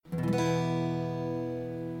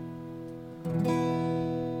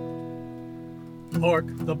Orc,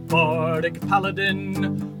 the bardic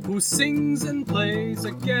paladin, who sings and plays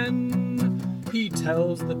again. He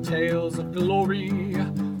tells the tales of glory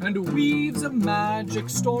and weaves a magic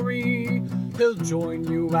story. He'll join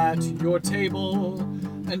you at your table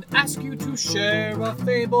and ask you to share a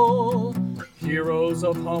fable. Heroes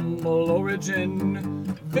of humble origin,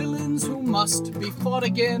 villains who must be fought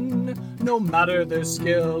again. No matter their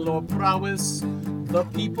skill or prowess, the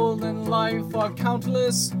people in life are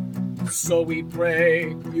countless. So we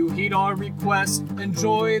pray you heed our request.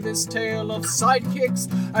 Enjoy this tale of sidekicks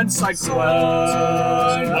and side quests.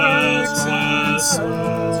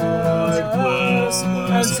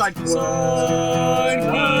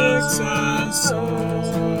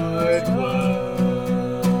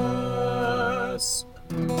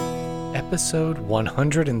 Episode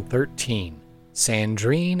 113,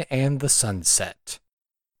 Sandrine and the Sunset.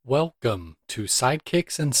 Welcome to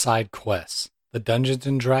Sidekicks and Side Quests, the Dungeons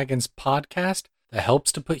 & Dragons podcast that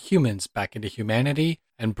helps to put humans back into humanity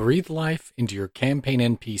and breathe life into your campaign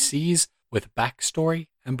NPCs with backstory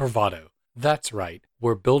and bravado. That's right,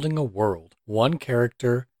 we're building a world, one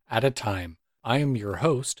character at a time. I am your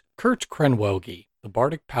host, Kurt Krenwelge, the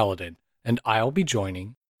Bardic Paladin, and I'll be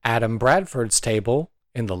joining Adam Bradford's table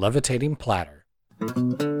in the Levitating Platter.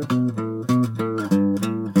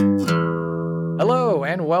 Hello,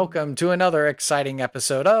 and welcome to another exciting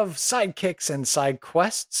episode of Sidekicks and Side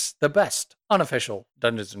Quests, the best unofficial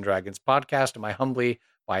Dungeons & Dragons podcast, in my humbly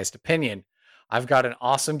biased opinion. I've got an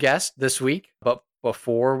awesome guest this week, but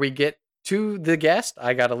before we get to the guest,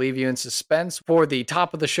 I got to leave you in suspense for the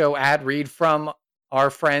top of the show ad read from our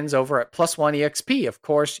friends over at Plus One EXP. Of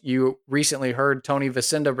course, you recently heard Tony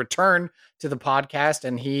Vicinda return to the podcast,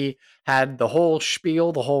 and he had the whole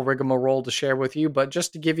spiel, the whole rigmarole to share with you. But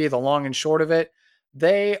just to give you the long and short of it,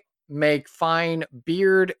 they make fine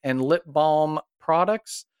beard and lip balm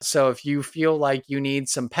products. So if you feel like you need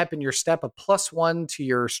some pep in your step, a +1 to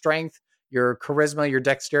your strength, your charisma, your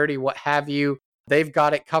dexterity, what have you, they've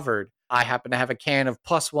got it covered. I happen to have a can of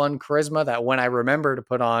 +1 charisma that when I remember to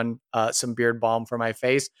put on some beard balm for my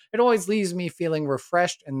face, it always leaves me feeling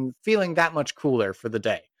refreshed and feeling that much cooler for the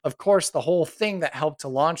day. Of course, the whole thing that helped to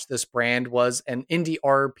launch this brand was an indie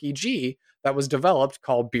RPG that was developed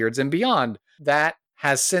called Beards and Beyond. That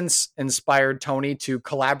has since inspired Tony to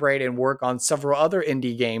collaborate and work on several other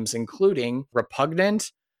indie games, including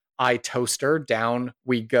Repugnant, iToaster, Down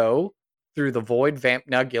We Go, Through the Void, Vamp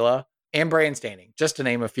Nebula, and Brandstanding, just to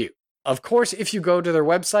name a few. Of course, if you go to their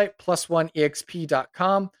website,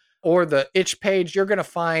 plus1exp.com, or the itch page, you're going to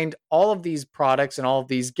find all of these products and all of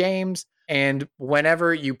these games. And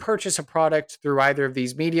whenever you purchase a product through either of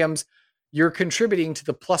these mediums, you're contributing to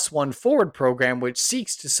the +1 Forward program, which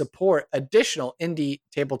seeks to support additional indie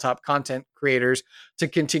tabletop content creators to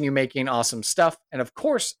continue making awesome stuff. And of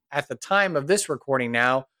course, at the time of this recording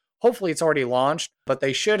now, hopefully it's already launched, but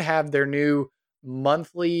they should have their new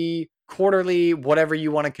monthly, quarterly, whatever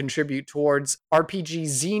you want to contribute towards RPG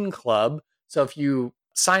Zine Club. So if you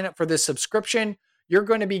sign up for this subscription, you're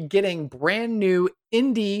going to be getting brand new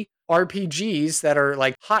indie RPGs that are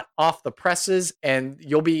like hot off the presses, and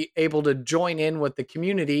you'll be able to join in with the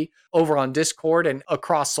community over on Discord and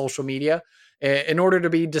across social media in order to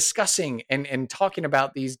be discussing and talking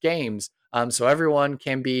about these games. So everyone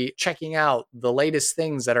can be checking out the latest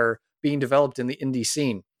things that are being developed in the indie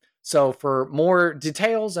scene. So for more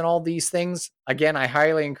details and all these things, again, I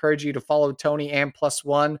highly encourage you to follow Tony and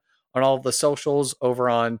 +1 on all of the socials over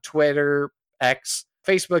on Twitter, X,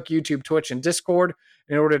 Facebook, YouTube, Twitch, and Discord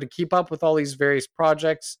in order to keep up with all these various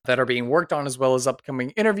projects that are being worked on, as well as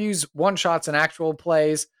upcoming interviews, one-shots, and actual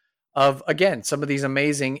plays of, again, some of these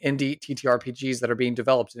amazing indie TTRPGs that are being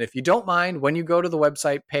developed. And if you don't mind, when you go to the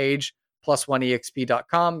website page,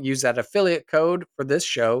 plus1exp.com, use that affiliate code for this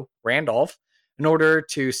show, Randolph, in order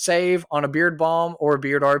to save on a beard balm or a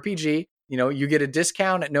beard RPG. You know, you get a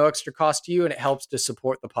discount at no extra cost to you, and it helps to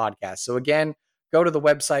support the podcast. So again, go to the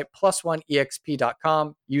website,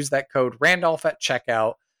 plus1exp.com, use that code Randolph at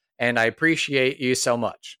checkout, and I appreciate you so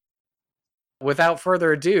much. Without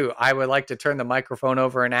further ado, I would like to turn the microphone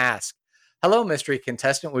over and ask, hello, mystery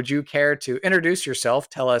contestant, would you care to introduce yourself,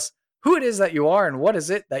 tell us who it is that you are and what is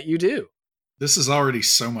it that you do? This is already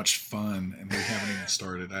so much fun, and we haven't even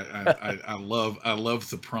started. I love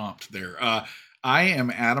the prompt there. I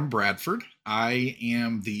am Adam Bradford. I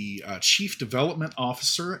am the Chief Development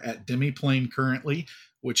Officer at Demiplane currently,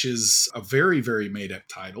 which is a very, very made-up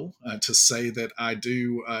title to say that I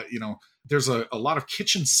do, there's a lot of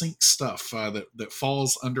kitchen sink stuff that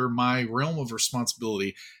falls under my realm of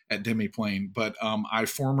responsibility at Demiplane. But I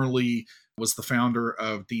formerly was the founder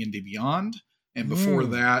of D&D Beyond, And before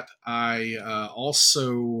that, I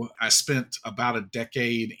spent about a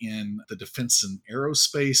decade in the defense and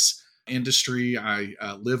aerospace industry. I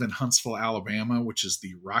live in Huntsville, Alabama, which is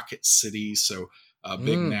the Rocket City. So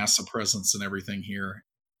big NASA presence and everything here.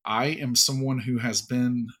 I am someone who has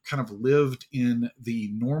been kind of lived in the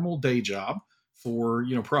normal day job for,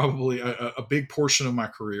 probably a big portion of my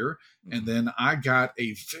career. And then I got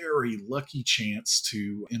a very lucky chance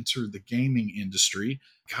to enter the gaming industry,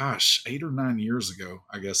 gosh, 8 or 9 years ago,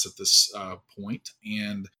 I guess, at this point.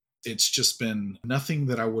 And it's just been nothing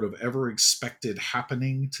that I would have ever expected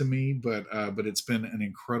happening to me, but it's been an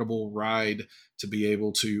incredible ride to be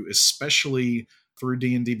able to, especially through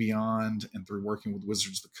D&D Beyond and through working with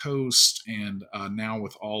Wizards of the Coast, and now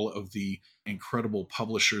with all of the incredible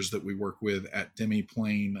publishers that we work with at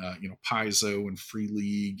Demiplane, Paizo and Free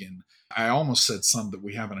League, and I almost said some that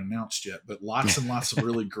we haven't announced yet, but lots and lots of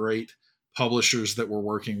really great publishers that we're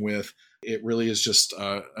working with. It really is just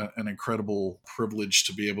an incredible privilege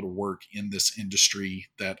to be able to work in this industry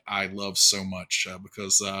that I love so much,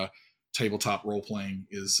 because tabletop role playing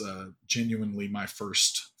is genuinely my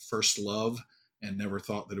first love, and never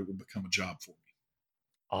thought that it would become a job for me.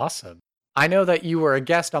 Awesome. I know that you were a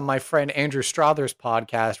guest on my friend Andrew Strother's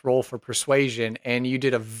podcast, Roll for Persuasion, and you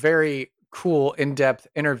did a very cool in-depth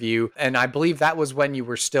interview, and I believe that was when you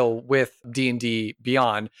were still with D&D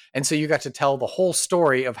Beyond, and so you got to tell the whole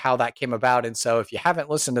story of how that came about. And so if you haven't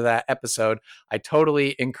listened to that episode, I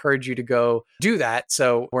totally encourage you to go do that,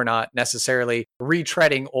 so we're not necessarily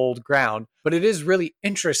retreading old ground. But it is really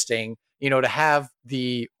interesting, to have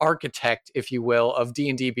the architect, if you will, of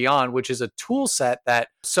D&D Beyond, which is a tool set that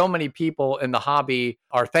so many people in the hobby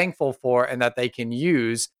are thankful for and that they can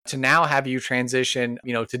use, to now have you transition,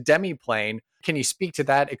 to Demiplane. Can you speak to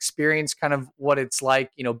that experience, kind of what it's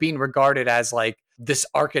like, being regarded as like this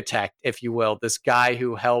architect, if you will, this guy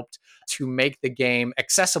who helped to make the game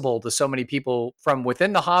accessible to so many people from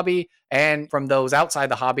within the hobby and from those outside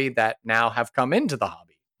the hobby that now have come into the hobby?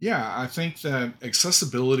 Yeah, I think that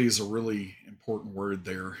accessibility is a really important word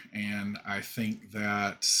there. And I think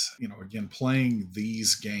that, again, playing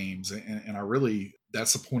these games, and I really,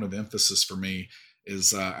 that's a point of emphasis for me,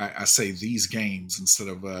 is I say these games instead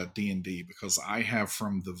of D&D, because I have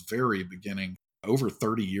from the very beginning, over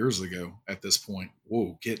 30 years ago at this point.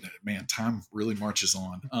 Whoa, getting it, man, time really marches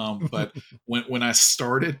on. But when I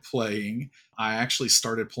started playing, I actually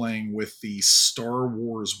started playing with the Star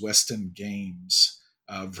Wars Weston Games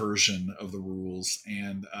version of the rules,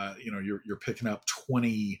 and you're picking up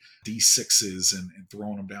 20 d6s and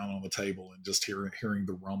throwing them down on the table and just hearing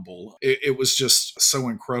the rumble. It was just so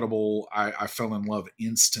incredible. I fell in love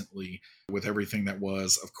instantly with everything that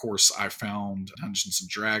was. Of course, I found Dungeons and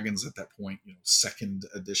Dragons at that point, second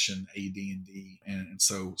edition AD&D, and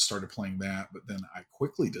so started playing that. But then I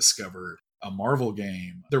quickly discovered a Marvel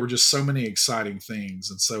game. There were just so many exciting things,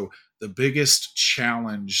 and so the biggest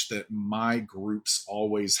challenge that my groups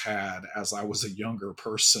always had as I was a younger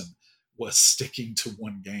person was sticking to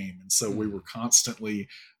one game. And so we were constantly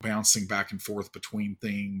bouncing back and forth between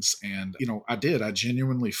things. And, I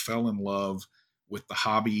genuinely fell in love with the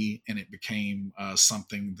hobby, and it became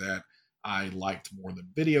something that I liked more than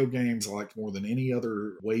video games. I liked more than any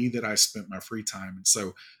other way that I spent my free time. And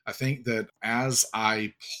so I think that as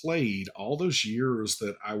I played all those years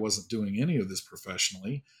that I wasn't doing any of this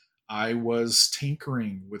professionally, I was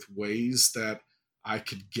tinkering with ways that I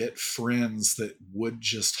could get friends that would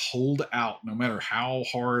just hold out no matter how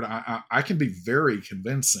hard. I can be very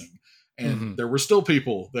convincing. And there were still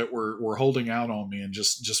people that were holding out on me and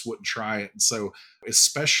just wouldn't try it. And so,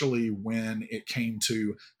 especially when it came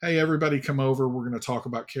to, hey, everybody come over, we're going to talk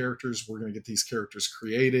about characters. We're going to get these characters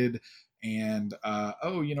created. And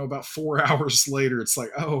about 4 hours later, it's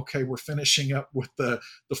like, oh, okay, we're finishing up with the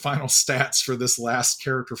final stats for this last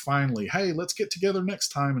character. Finally, hey, let's get together next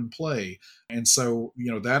time and play. And so,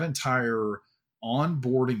 that entire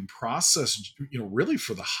onboarding process, really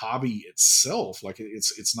for the hobby itself, like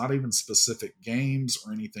it's not even specific games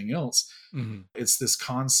or anything else. It's this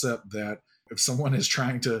concept that if someone is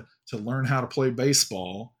trying to learn how to play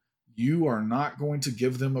baseball, you are not going to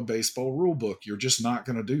give them a baseball rule book. You're just not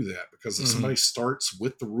going to do that, because if somebody starts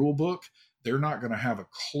with the rule book, they're not going to have a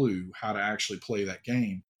clue how to actually play that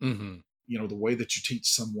game. The way that you teach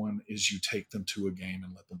someone is you take them to a game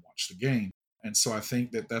and let them watch the game. And so I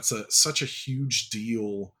think that that's such a huge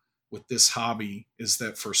deal with this hobby, is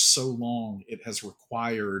that for so long it has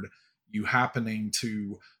required you happening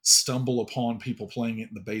to stumble upon people playing it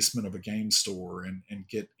in the basement of a game store and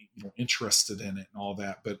get interested in it and all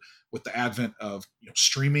that. But with the advent of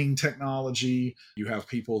streaming technology, you have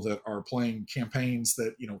people that are playing campaigns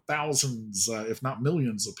that thousands, if not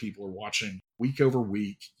millions, of people are watching week over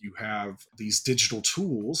week. You have these digital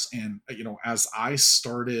tools, and as I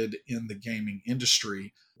started in the gaming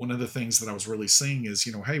industry, one of the things that I was really seeing is,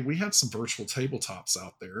 hey, we had some virtual tabletops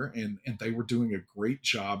out there, and they were doing a great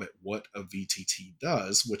job at what a VTT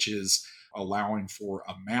does, which is allowing for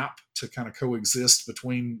a map to kind of coexist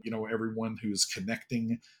between everyone who's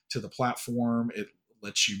connecting to the platform. It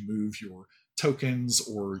lets you move your tokens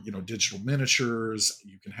or digital miniatures.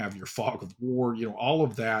 You can have your fog of war, all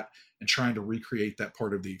of that, and trying to recreate that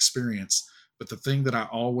part of the experience. But the thing that I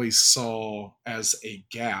always saw as a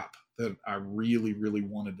gap that I really, really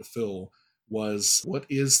wanted to fill was what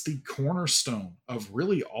is the cornerstone of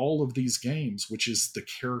really all of these games, which is the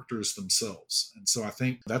characters themselves. And so I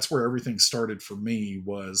think that's where everything started for me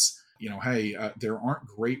was, hey, there aren't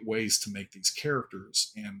great ways to make these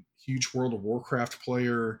characters. And huge World of Warcraft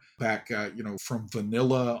player back, from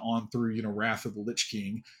vanilla on through, Wrath of the Lich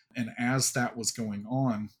King. And as that was going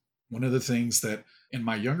on, one of the things that in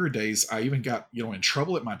my younger days, I even got, in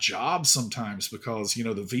trouble at my job sometimes because,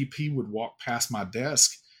 the VP would walk past my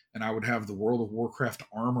desk and I would have the World of Warcraft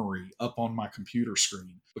armory up on my computer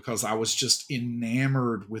screen because I was just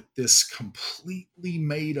enamored with this completely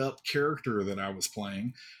made up character that I was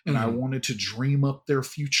playing. And I wanted to dream up their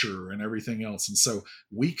future and everything else. And so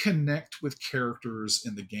we connect with characters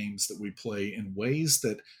in the games that we play in ways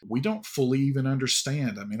that we don't fully even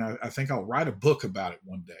understand. I mean, I think I'll write a book about it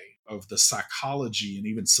one day of the psychology and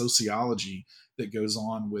even sociology that goes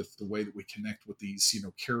on with the way that we connect with these,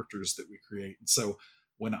 characters that we create. And so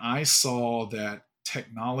when I saw that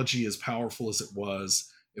technology, as powerful as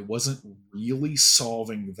it wasn't really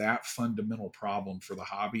solving that fundamental problem for the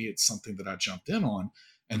hobby. It's something that I jumped in on.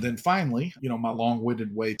 And then finally, my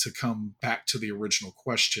long-winded way to come back to the original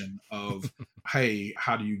question of, hey,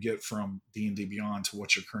 how do you get from D&D Beyond to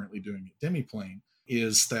what you're currently doing at Demiplane,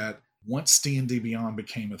 is that once D&D Beyond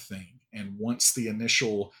became a thing, and once the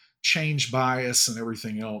initial change bias and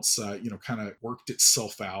everything else, kind of worked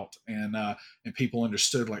itself out, and people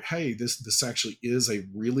understood, like, hey, this actually is a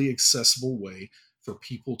really accessible way for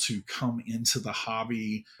people to come into the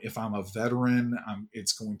hobby. If I'm a veteran,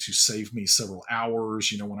 it's going to save me several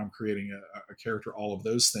hours, when I'm creating a character, all of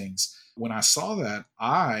those things. When I saw that,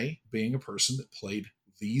 I, being a person that played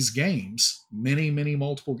these games, many, many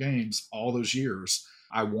multiple games, all those years,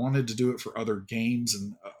 I wanted to do it for other games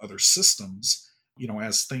and other systems.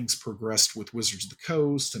 As things progressed with Wizards of the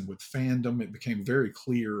Coast and with fandom, it became very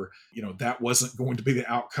clear, that wasn't going to be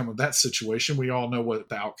the outcome of that situation. We all know what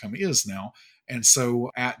the outcome is now. And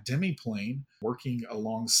so at Demiplane, working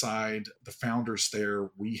alongside the founders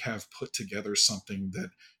there, we have put together something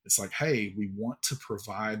that it's like, hey, we want to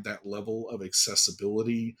provide that level of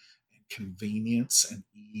accessibility and convenience and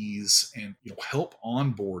ease and help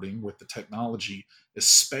onboarding with the technology,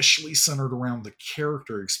 especially centered around the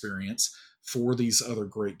character experience for these other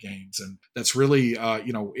great games. And that's really,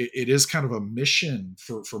 it is kind of a mission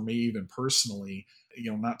for me, even personally,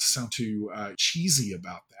 not to sound too cheesy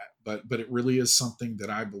about that, but it really is something that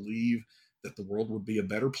I believe that the world would be a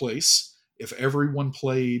better place if everyone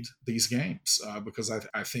played these games, because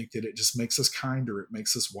I think that it just makes us kinder, it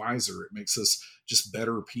makes us wiser, it makes us just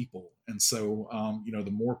better people. And so,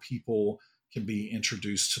 the more people can be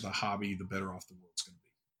introduced to the hobby, the better off the world's going to be.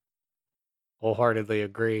 Wholeheartedly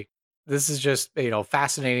agree. This is just,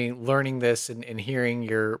 fascinating learning this and hearing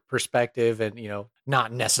your perspective and,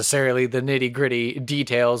 not necessarily the nitty gritty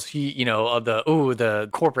details, of the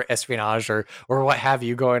corporate espionage or what have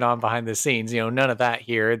you going on behind the scenes. None of that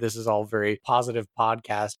here. This is all very positive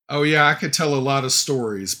podcast. Oh yeah, I could tell a lot of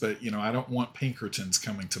stories, but I don't want Pinkertons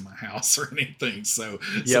coming to my house or anything. So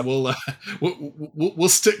Yep. we'll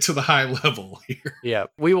stick to the high level here. Yeah,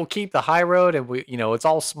 we will keep the high road, and it's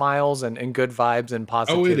all smiles and good vibes and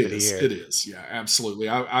positivity here. It is. Yeah, absolutely.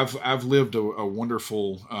 I've lived a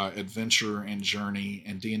wonderful adventure and journey,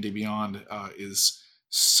 and D&D Beyond is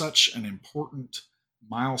such an important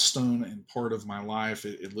milestone and part of my life.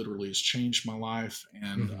 It literally has changed my life,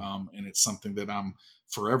 and and it's something that I'm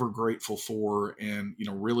forever grateful for. And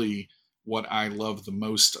really, what I love the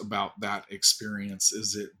most about that experience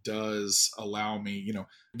is it does allow me.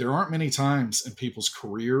 There aren't many times in people's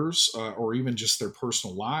careers or even just their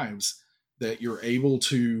personal lives that you're able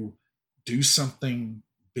to do something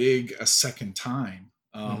big a second time,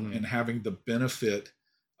 and having the benefit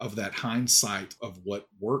of that hindsight of what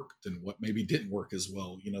worked and what maybe didn't work as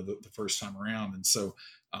well, the first time around. And so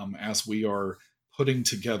as we are putting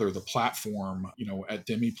together the platform, at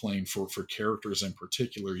Demiplane for characters in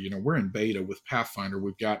particular. We're in beta with Pathfinder.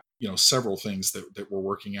 We've got, several things that we're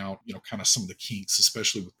working out, kind of some of the kinks,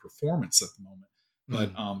 especially with performance at the moment.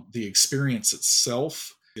 But the experience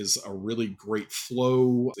itself is a really great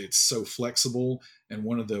flow. It's so flexible. And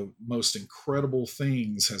one of the most incredible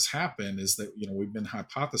things has happened is that, we've been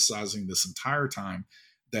hypothesizing this entire time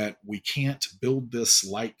that we can't build this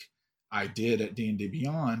like I did at D&D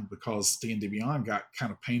Beyond, because D&D Beyond got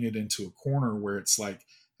kind of painted into a corner where it's like,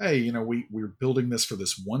 hey, we're building this for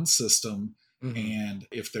this one system. And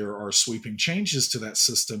if there are sweeping changes to that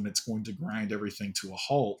system, it's going to grind everything to a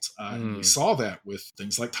halt. And we saw that with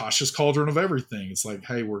things like Tasha's Cauldron of Everything. It's like,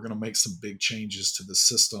 hey, we're going to make some big changes to the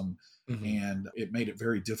system. And it made it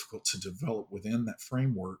very difficult to develop within that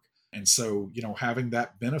framework. And so, having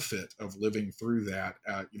that benefit of living through that,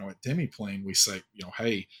 at Demiplane, we say,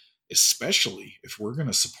 hey, especially if we're going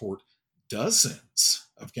to support dozens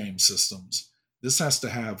of game systems, this has to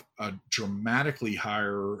have a dramatically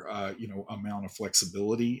higher, amount of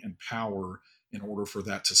flexibility and power in order for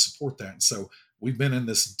that to support that. And so we've been in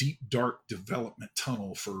this deep, dark development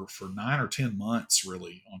tunnel for 9 or 10 months,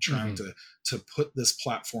 really, on trying to put this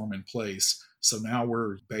platform in place. So now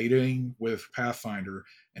we're betaing with Pathfinder.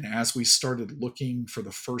 And as we started looking for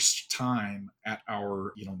the first time at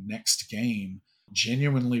our, next game,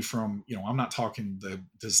 genuinely from, I'm not talking the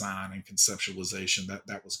design and conceptualization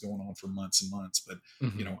that was going on for months and months, but,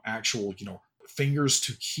 actual, fingers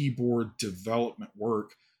to keyboard development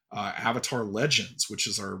work. Avatar Legends, which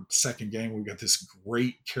is our second game. We've got this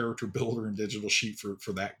great character builder and digital sheet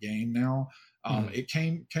for that game now. It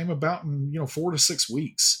came about in, 4 to 6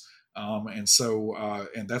 weeks. And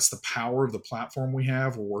that's the power of the platform we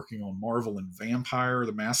have. We're working on Marvel and Vampire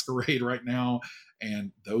the Masquerade right now,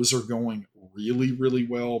 and those are going really, really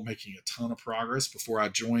well, making a ton of progress. Before I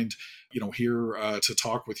joined, here to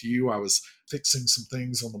talk with you, I was fixing some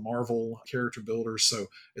things on the Marvel character builder. So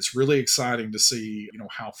it's really exciting to see,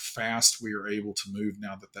 how fast we are able to move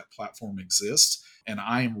now that platform exists. And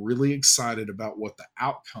I am really excited about what the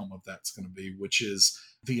outcome of that's going to be, which is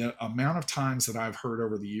the amount of times that I've heard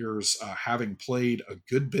over the years, having played a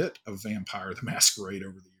good bit of Vampire the Masquerade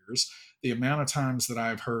over the years, the amount of times that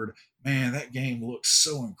I've heard, man, that game looks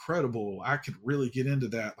so incredible. I could really get into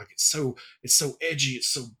that. Like, it's so edgy. It's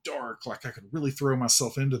so dark. Like, I could really throw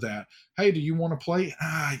myself into that. Hey, do you want to play?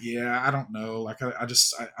 Yeah, I don't know. Like, I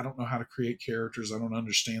don't know how to create characters. I don't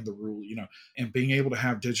understand the rule, and being able to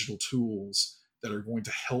have digital tools that are going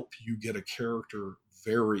to help you get a character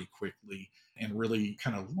very quickly and really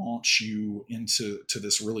kind of launch you into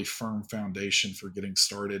this really firm foundation for getting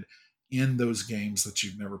started in those games that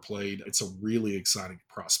you've never played. It's a really exciting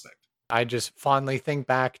prospect. I just fondly think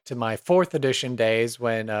back to my 4th edition days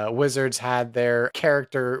when Wizards had their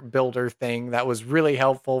character builder thing that was really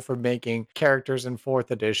helpful for making characters in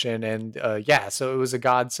 4th edition. And so it was a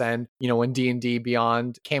godsend, when D&D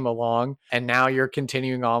Beyond came along. And now you're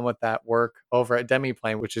continuing on with that work over at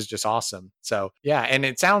Demiplane, which is just awesome. So, yeah. And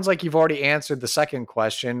it sounds like you've already answered the second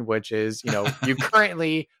question, which is, you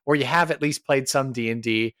currently, or you have at least played some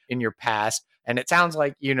D&D in your past. And it sounds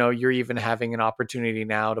like, you're even having an opportunity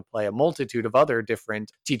now to play a multitude of other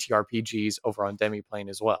different TTRPGs over on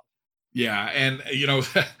Demiplane as well. Yeah. And,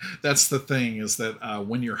 that's the thing, is that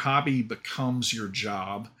when your hobby becomes your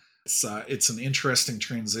job, it's an interesting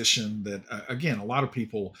transition that, again, a lot of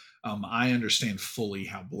people, I understand fully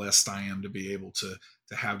how blessed I am to be able to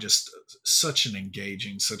have just such an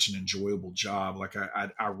engaging, such an enjoyable job. Like,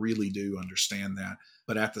 I really do understand that.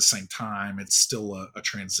 But at the same time, it's still a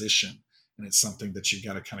transition. And it's something that you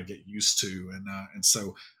got to kind of get used to. And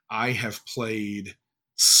so I have played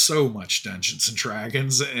so much Dungeons and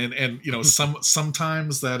Dragons, and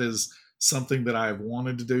sometimes that is something that I've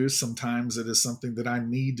wanted to do. Sometimes it is something that I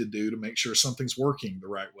need to do to make sure something's working the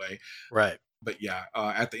right way. Right. But yeah,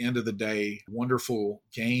 at the end of the day, wonderful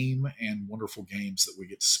game and wonderful games that we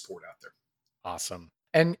get to support out there. Awesome.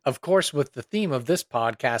 And of course, with the theme of this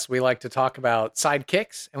podcast, we like to talk about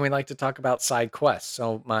sidekicks and we like to talk about side quests.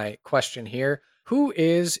 So my question here, who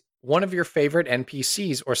is one of your favorite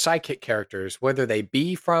NPCs or sidekick characters, whether they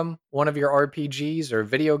be from one of your RPGs or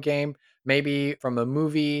video game, maybe from a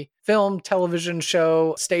movie, film, television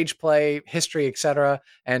show, stage play, history, etc.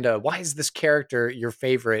 And why is this character your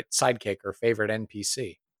favorite sidekick or favorite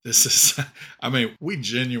NPC? This is, we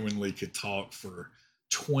genuinely could talk for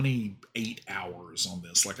 28 hours on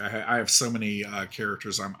this. Like, I have so many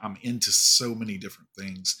characters. I'm into so many different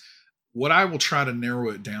things. what I will try to narrow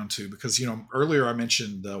it down to, because earlier I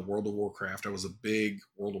mentioned World of Warcraft. I was a big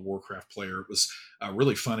World of Warcraft player. It was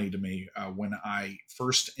really funny to me when I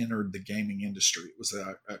first entered the gaming industry. It was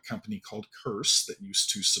a company called Curse that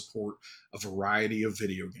used to support a variety of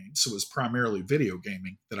video games. So it was primarily video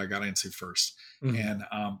gaming that I got into first. Mhm.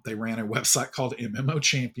 And they ran a website called MMO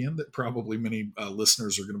Champion that probably many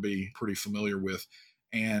listeners are going to be pretty familiar with.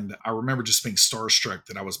 And I remember just being starstruck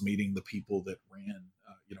that I was meeting the people that ran,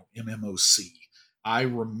 MMOC. I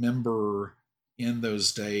remember in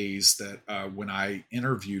those days that when I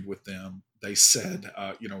interviewed with them, they said,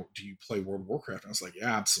 do you play World of Warcraft? And I was like,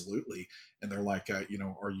 yeah, absolutely. And they're like,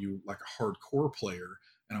 are you like a hardcore player?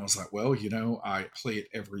 And I was like, well, I play it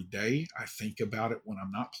every day. I think about it when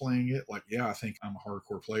I'm not playing it. Like, yeah, I think I'm a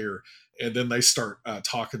hardcore player. And then they start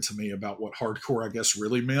talking to me about what hardcore, I guess,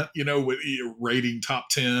 really meant, with rating top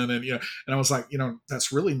 10. And, and I was like,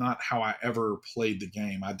 that's really not how I ever played the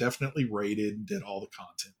game. I definitely rated and did all the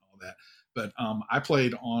content, all that. But I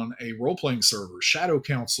played on a role playing server, Shadow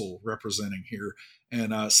Council representing here.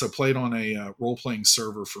 And so played on a role playing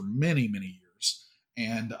server for many, many years.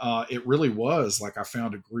 And it really was like I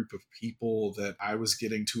found a group of people that I was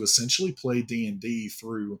getting to essentially play D&D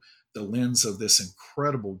through the lens of this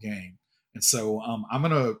incredible game. And so I'm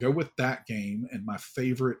going to go with that game. And my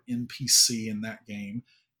favorite NPC in that game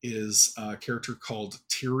is a character called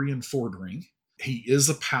Tyrion Fordring. He is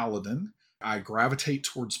a paladin. I gravitate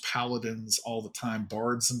towards paladins all the time.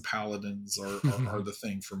 Bards and paladins are the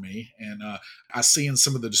thing for me. And I see in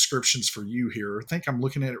some of the descriptions for you here, I think I'm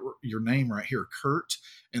looking at your name right here, Kurt,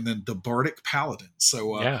 and then the Bardic Paladin.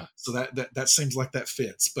 So Yeah. so that seems like that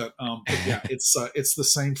fits. But yeah, it's the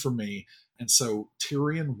same for me. And so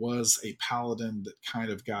Tyrion was a paladin that kind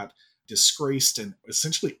of got disgraced and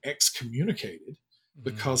essentially excommunicated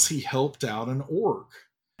because he helped out an orc.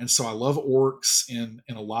 And so I love orcs in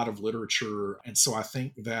a lot of literature. And so I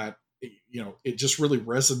think that, it just really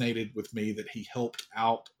resonated with me that he helped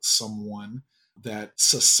out someone that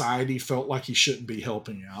society felt like he shouldn't be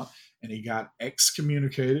helping out. And he got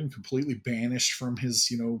excommunicated and completely banished from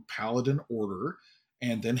his, paladin order.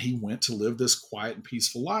 And then he went to live this quiet and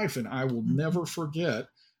peaceful life. And I will never forget.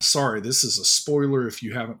 Sorry, this is a spoiler if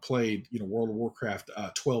you haven't played, World of Warcraft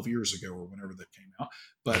 12 years ago or whenever that came out.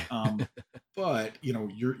 But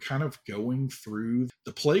you're kind of going through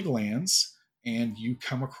the Plague Lands and you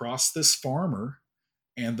come across this farmer,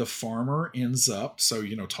 and the farmer ends up, so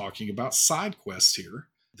talking about side quests here.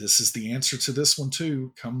 This is the answer to this one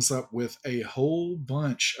too. Comes up with a whole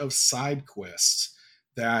bunch of side quests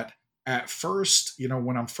that at first,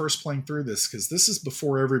 when I'm first playing through this, because this is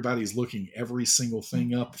before everybody's looking every single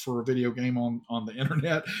thing up for a video game on the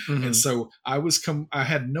internet. Mhm. And so I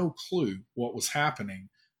had no clue what was happening,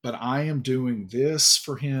 but I am doing this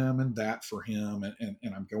for him and that for him.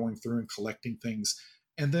 And I'm going through and collecting things.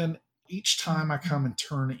 And then each time I come and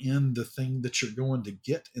turn in the thing that you're going to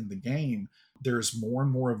get in the game, there's more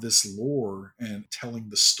and more of this lore and telling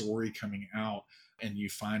the story coming out. And you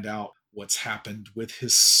find out what's happened with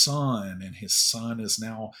his son, and his son is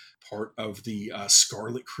now part of the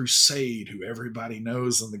Scarlet Crusade, who everybody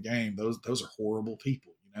knows in the game. Those are horrible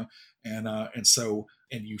people,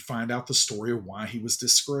 and you find out the story of why he was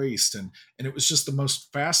disgraced, and it was just the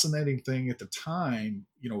most fascinating thing at the time.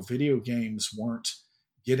 Video games weren't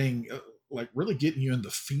getting like really getting you in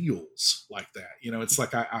the feels like that. It's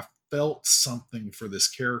like I felt something for this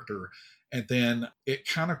character, and then it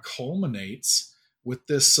kind of culminates with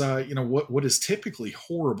this, what is typically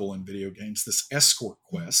horrible in video games, this escort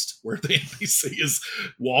quest where the NPC is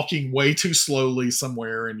walking way too slowly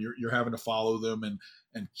somewhere, and you're having to follow them and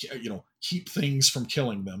keep things from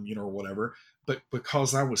killing them, or whatever. But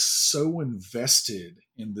because I was so invested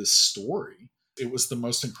in this story, it was the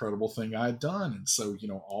most incredible thing I had done. And so,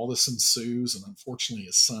 all this ensues, and unfortunately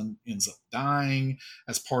his son ends up dying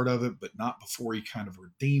as part of it, but not before he kind of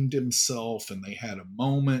redeemed himself, and they had a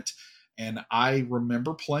moment. And I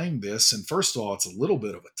remember playing this, and first of all, it's a little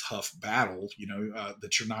bit of a tough battle,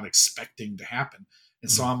 that you're not expecting to happen.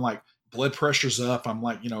 And so I'm like, blood pressure's up. I'm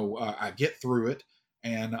like, I get through it,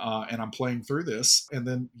 and I'm playing through this, and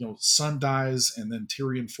then son dies, and then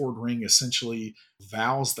Tyrion Fordring essentially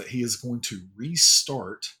vows that he is going to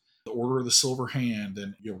restart the Order of the Silver Hand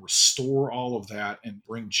and restore all of that and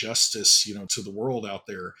bring justice, to the world out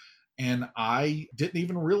there. And I didn't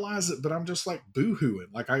even realize it, but I'm just like boo-hooing.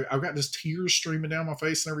 Like I've got just tears streaming down my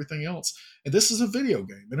face and everything else. And this is a video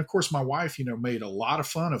game. And of course my wife, made a lot of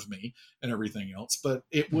fun of me and everything else, but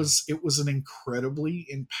it was an incredibly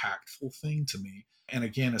impactful thing to me. And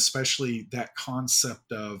again, especially that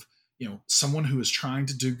concept of, someone who is trying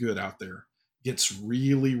to do good out there, gets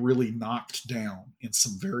really, really knocked down in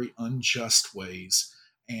some very unjust ways,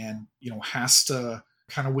 and has to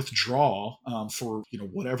kind of withdraw for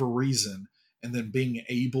whatever reason, and then being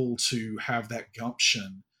able to have that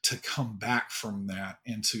gumption to come back from that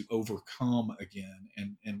and to overcome again,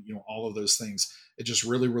 and all of those things. It just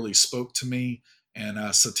really, really spoke to me.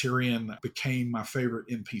 And so Tyrion became my favorite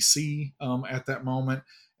NPC at that moment.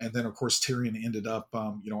 And then, of course, Tyrion ended up,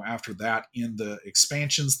 after that in the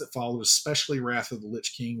expansions that followed, especially Wrath of the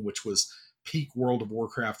Lich King, which was peak World of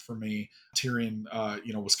Warcraft for me. Tyrion,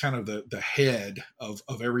 was kind of the head of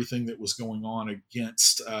everything that was going on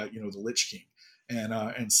against, the Lich King.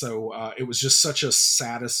 And so it was just such a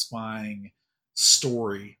satisfying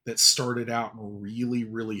story that started out in really,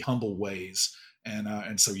 really humble ways.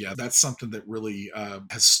 And so, yeah, that's something that really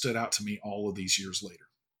has stood out to me all of these years later.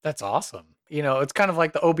 That's awesome. It's kind of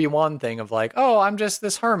like the Obi-Wan thing of like, oh, I'm just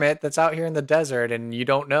this hermit that's out here in the desert, and you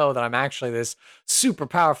don't know that I'm actually this super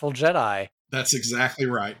powerful Jedi. That's exactly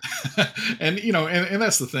right. And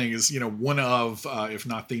that's the thing is, one of, if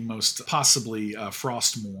not the most possibly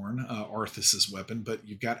Frostmourne, Arthas's weapon, but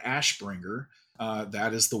you've got Ashbringer.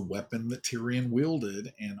 That is the weapon that Tyrion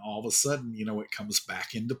wielded. And all of a sudden, it comes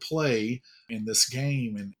back into play in this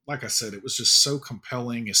game. And like I said, it was just so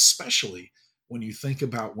compelling, especially when you think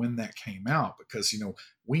about when that came out, because,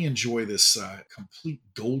 we enjoy this complete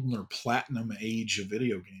golden or platinum age of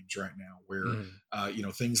video games right now where,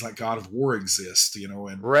 things like God of War exist,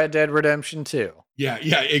 and Red Dead Redemption 2. Yeah,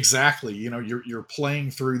 exactly. You're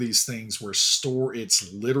playing through these things where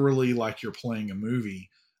it's literally like you're playing a movie.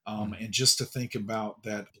 And just to think about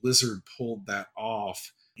that Blizzard pulled that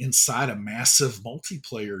off inside a massive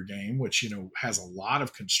multiplayer game, which, has a lot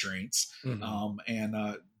of constraints.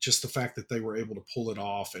 And just the fact that they were able to pull it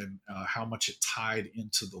off, and how much it tied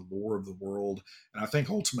into the lore of the world. And I think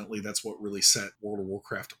ultimately that's what really set World of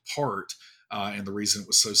Warcraft apart. And the reason it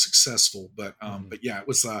was so successful. But yeah, it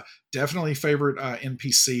was definitely favorite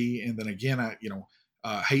NPC. And then again,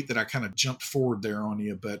 I hate that I kind of jumped forward there on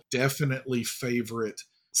you, but definitely favorite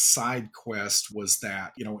side quest was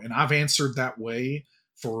that, and I've answered that way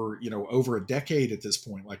for, over a decade at this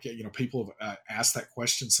point. Like, people have asked that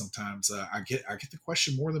question sometimes. I get the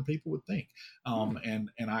question more than people would think. And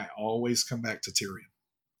I always come back to Tyrion.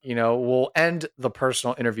 We'll end the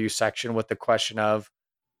personal interview section with the question of,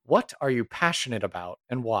 what are you passionate about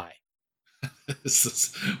and why?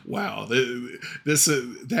 Wow.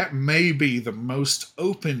 That may be the most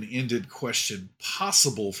open-ended question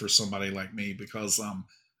possible for somebody like me, because,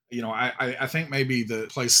 I think maybe the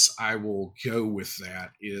place I will go with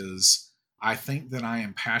that is, I think that I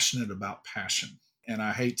am passionate about passion. And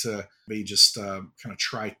I hate to be just kind of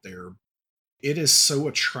trite there. It is so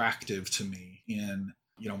attractive to me in,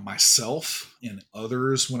 myself and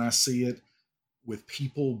others when I see it, with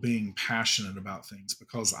people being passionate about things,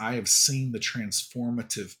 because I have seen the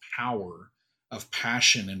transformative power of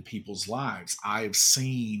passion in people's lives. I've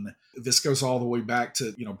seen, this goes all the way back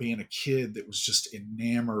to, being a kid that was just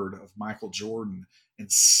enamored of Michael Jordan,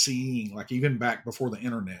 and seeing, like, even back before the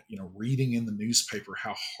internet, reading in the newspaper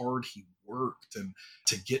how hard he worked and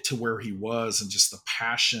to get to where he was, and just the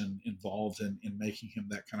passion involved in making him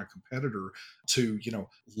that kind of competitor, to,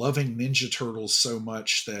 loving Ninja Turtles so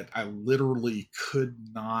much that I literally could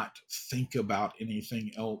not think about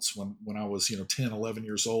anything else when I was, 10, 11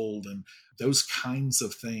 years old, and those kinds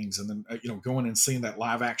of things. And then, going and seeing that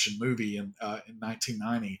live action movie in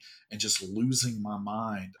 1990 and just losing my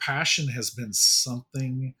mind. Passion has been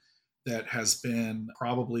something that has been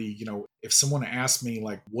probably, if someone asked me,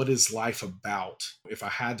 like, what is life about? If I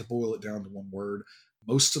had to boil it down to one word,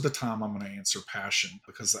 most of the time I'm going to answer passion,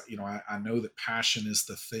 because, I know that passion is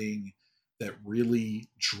the thing that really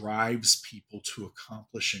drives people to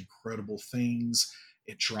accomplish incredible things.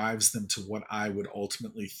 It drives them to what I would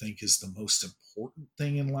ultimately think is the most important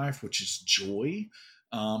thing in life, which is joy.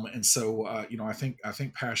 And so, I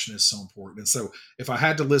think passion is so important. And so, if I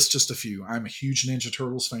had to list just a few, I'm a huge Ninja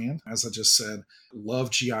Turtles fan. As I just said, love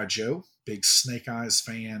G.I. Joe, big Snake Eyes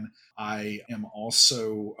fan. I am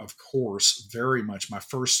also, of course, very much, my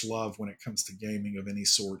first love when it comes to gaming of any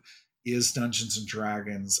sort is Dungeons and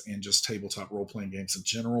Dragons, and just tabletop role-playing games in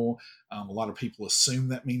general. A lot of people assume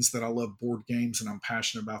that means that I love board games and I'm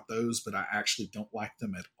passionate about those, but I actually don't like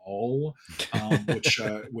them at all, which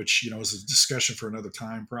is a discussion for another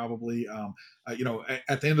time probably.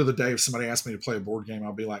 At the end of the day, if somebody asked me to play a board game,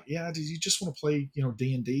 I'll be like, yeah, do you just want to play,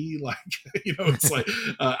 D&D? Like, it's like,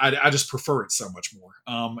 I just prefer it so much more.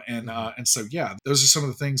 And so, yeah, those are some of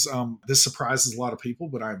the things. This surprises a lot of people,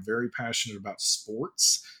 but I'm very passionate about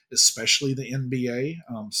sports. especially the NBA.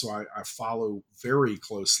 So I follow very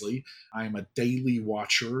closely. I am a daily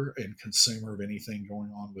watcher and consumer of anything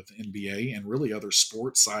going on with the NBA and really other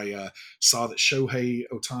sports. I saw that Shohei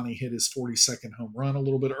Ohtani hit his 42nd home run a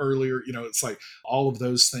little bit earlier. It's like all of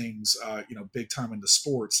those things, big time into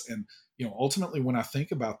sports. And, ultimately when I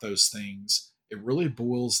think about those things, it really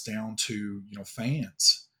boils down to,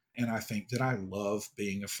 fans. And I think that I love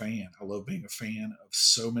being a fan. I love being a fan of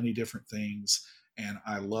so many different things. And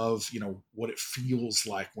I love, what it feels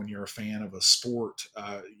like when you're a fan of a sport,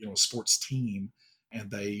 a sports team,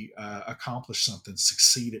 and they accomplish something,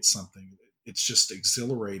 succeed at something. It's just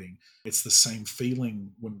exhilarating. It's the same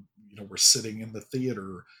feeling when, we're sitting in the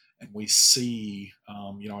theater and we see,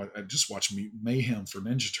 I just watched Mayhem for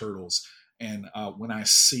Ninja Turtles. And when I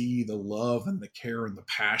see the love and the care and the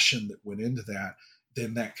passion that went into that,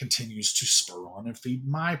 then that continues to spur on and feed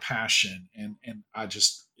my passion. And I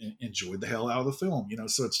just enjoyed the hell out of the film,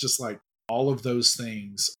 so it's just like all of those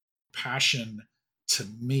things. Passion to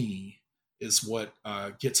me is what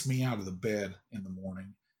gets me out of the bed in the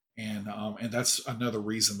morning. And that's another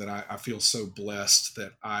reason that I feel so blessed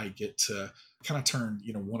that I get to kind of turn,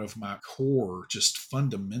 one of my core, just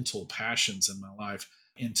fundamental passions in my life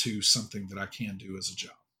into something that I can do as a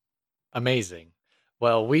job. Amazing.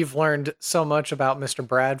 Well, we've learned so much about Mr.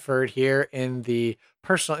 Bradford here in the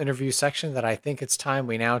personal interview section that I think it's time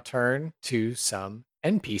we now turn to some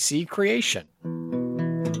NPC creation.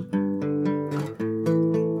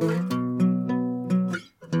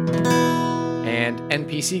 And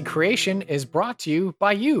NPC creation is brought to you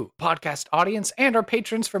by you, podcast audience, and our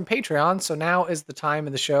patrons from Patreon. So now is the time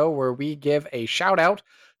in the show where we give a shout out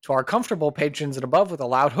to our comfortable patrons and above with a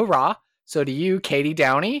loud hurrah. So to you, Katie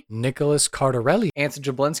Downey, Nicholas Cardarelli, Anson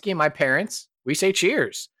Jablinski, and my parents, we say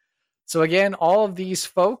cheers. So again, all of these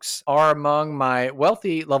folks are among my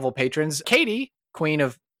wealthy level patrons. Katie, queen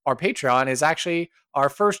of our Patreon, is actually our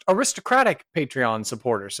first aristocratic Patreon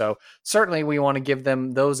supporter. So certainly we want to give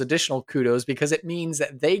them those additional kudos because it means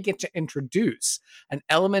that they get to introduce an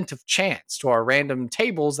element of chance to our random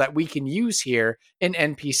tables that we can use here in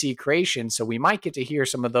NPC creation. So we might get to hear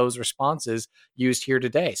some of those responses used here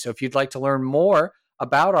today. So if you'd like to learn more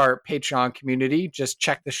about our Patreon community, just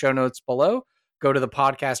check the show notes below, go to the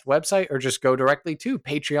podcast website, or just go directly to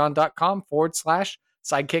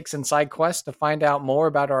patreon.com/sidekicks and side quests to find out more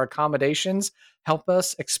about our accommodations. Help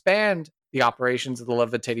us expand the operations of the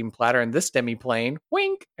levitating platter in this demiplane,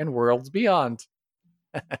 wink, and worlds beyond.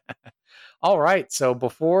 All right, so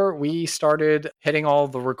before we started hitting all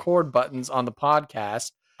the record buttons on the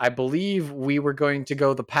podcast, I believe we were going to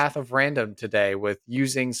go the path of random today with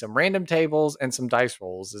using some random tables and some dice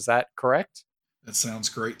rolls. Is that correct? That sounds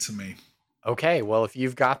great to me. Okay, well, if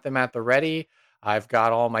you've got them at the ready, I've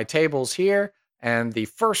got all my tables here. And the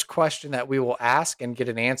first question that we will ask and get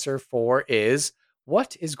an answer for is,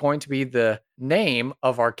 what is going to be the name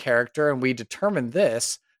of our character? And we determine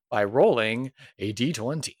this by rolling a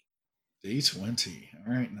D20. D20.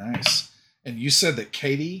 All right, nice. And you said that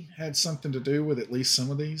Katie had something to do with at least some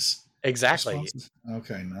of these? Exactly. Responses?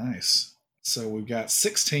 Okay, nice. So we've got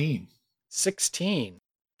 16. 16.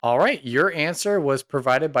 All right, your answer was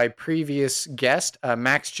provided by previous guest,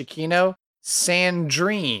 Max Chiquino,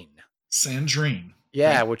 Sandrine. Sandrine.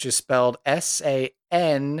 Yeah, which is spelled Sandrine.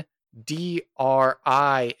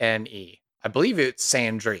 I believe it's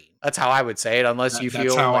Sandrine. That's how I would say it, unless you feel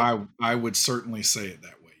that's how like... I would certainly say it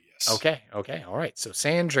that way, yes. Okay, all right, so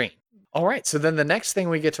Sandrine. All right, so then the next thing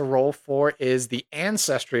we get to roll for is the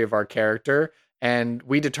ancestry of our character, and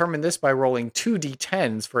we determine this by rolling 2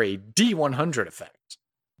 D10s for a D100 effect.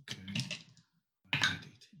 Okay.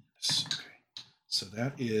 So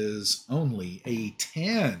that is only a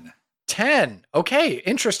 10. 10. Okay,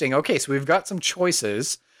 interesting. Okay, so we've got some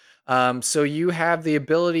choices. So you have the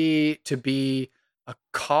ability to be a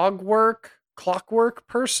clockwork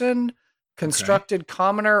person, constructed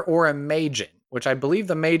commoner, or a magen, which I believe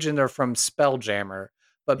the magen are from Spelljammer.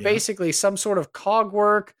 But basically some sort of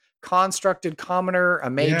cogwork, constructed commoner, a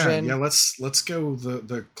magen. Yeah, let's go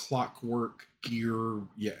the clockwork gear.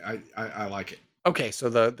 Yeah, I like it. Okay, so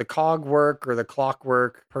the cogwork or the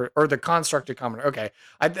clockwork or the constructed commoner. Okay,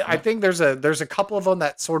 I think there's a couple of them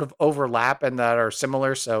that sort of overlap and that are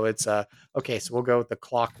similar. So it's okay. So we'll go with the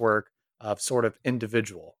clockwork of sort of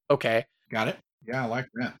individual. Okay, got it. Yeah, I like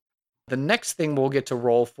that. The next thing we'll get to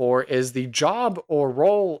roll for is the job or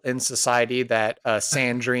role in society that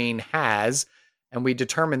Sandrine has, and we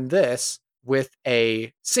determine this with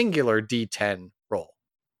a singular D10 roll.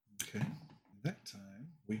 Okay, that time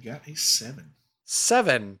we got a 7.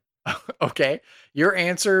 7. Okay. Your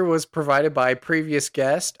answer was provided by previous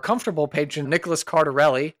guest, comfortable patron Nicholas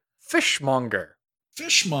Cardarelli, fishmonger.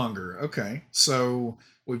 Fishmonger. Okay, so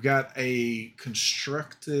we've got a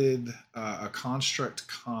construct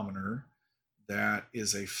commoner that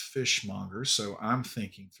is a fishmonger. So I'm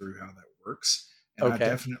thinking through how that works, and Okay.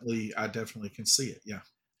 I definitely can see it. Yeah.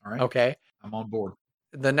 All right, Okay. I'm on board.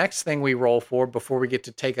 The next thing we roll for before we get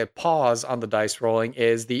to take a pause on the dice rolling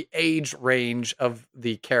is the age range of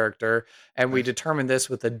the character. And we Okay. determine this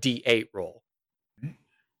with a D8 roll. Okay.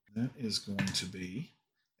 That is going to be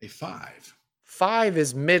a 5. 5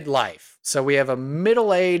 is midlife. So we have a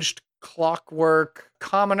middle aged clockwork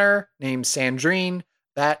commoner named Sandrine.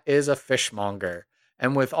 That is a fishmonger.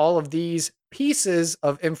 And with all of these pieces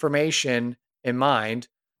of information in mind,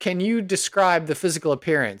 can you describe the physical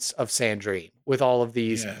appearance of Sandrine with all of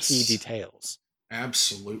these key Yes. details?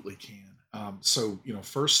 Absolutely can. So,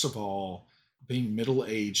 first of all, being middle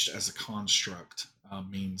aged as a construct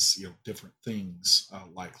means different things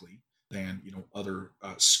likely than other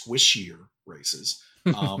squishier races.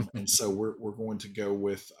 And so we're going to go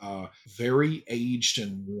with very aged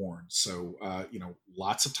and worn. So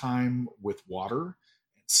lots of time with water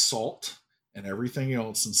and salt and everything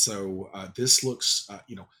else. And so this looks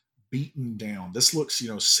beaten down. This looks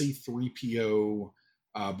C3PO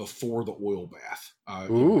before the oil bath,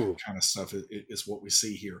 Ooh, kind of stuff is what we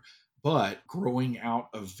see here. But growing out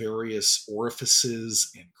of various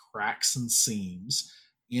orifices and cracks and seams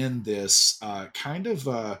in this kind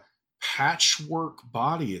of patchwork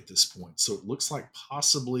body at this point. So it looks like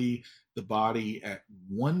possibly the body at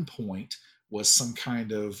one point was some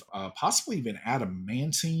kind of possibly even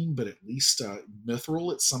adamantine, but at least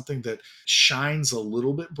mithril. It's something that shines a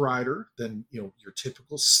little bit brighter than your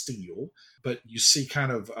typical steel, but you see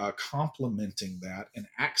kind of complementing that and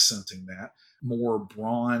accenting that more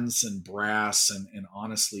bronze and brass and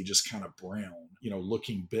honestly just kind of brown,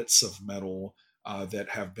 looking bits of metal that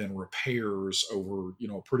have been repairs over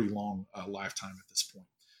a pretty long lifetime at this point.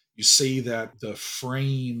 You see that the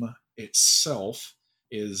frame itself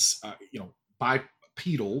is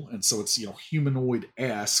bipedal, and so it's humanoid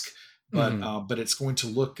esque, but it's going to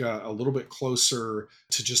look a little bit closer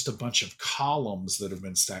to just a bunch of columns that have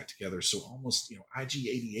been stacked together. So almost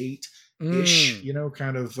IG-88 ish,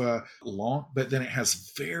 kind of long, but then it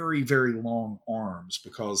has very very long arms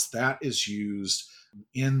because that is used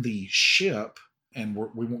in the ship, and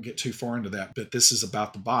we won't get too far into that. But this is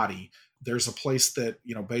about the body. There's a place that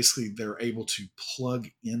basically they're able to plug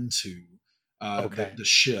into okay. the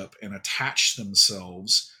ship and attach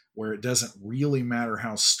themselves where it doesn't really matter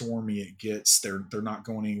how stormy it gets. They're not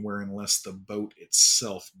going anywhere unless the boat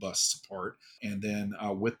itself busts apart. And then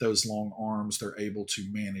with those long arms, they're able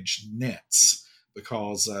to manage nets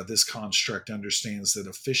because this construct understands that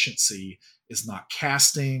efficiency is not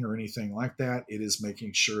casting or anything like that. It is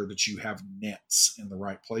making sure that you have nets in the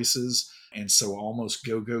right places. And so almost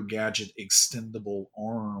go-go gadget extendable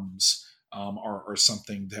arms are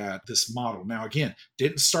something that this model, now again,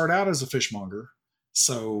 didn't start out as a fishmonger.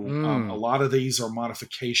 So a Mm. lot of these are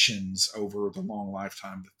modifications over the long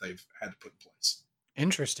lifetime that they've had to put in place.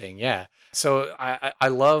 Interesting. Yeah. So I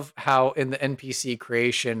love how in the NPC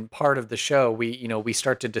creation part of the show, we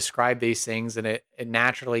start to describe these things and it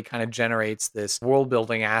naturally kind of generates this world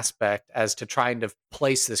building aspect as to trying to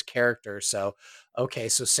place this character. So, okay.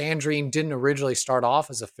 So Sandrine didn't originally start off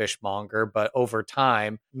as a fishmonger, but over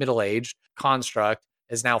time, middle aged construct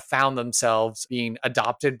has now found themselves being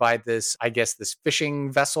adopted by this, I guess, this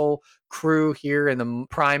fishing vessel crew here in the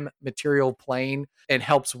prime material plane and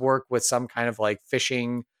helps work with some kind of like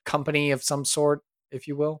fishing company of some sort, if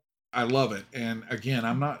you will. I love it. And again,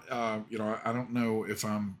 I'm not, I don't know if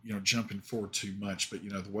I'm, jumping forward too much, but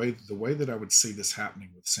the way that I would see this happening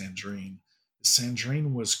with Sandrine,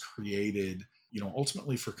 Sandrine was created,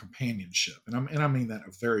 ultimately for companionship, and I mean that in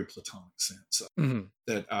a very platonic sense. Mhm.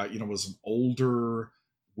 That was an older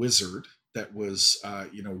wizard that was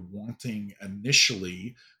wanting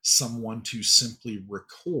initially someone to simply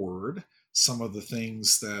record some of the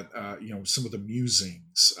things that some of the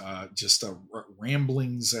musings, just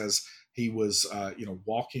ramblings as he was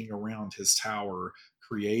walking around his tower,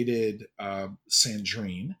 created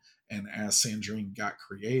Sandrine. And as Sandrine got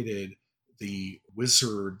created, the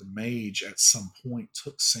wizard, the mage, at some point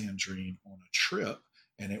took Sandrine on a trip,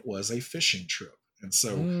 and it was a fishing trip. And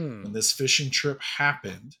so when Mm. this fishing trip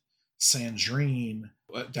happened, Sandrine,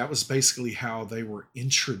 that was basically how they were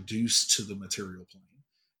introduced to the material plane.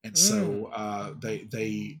 And so Mm.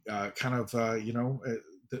 they kind of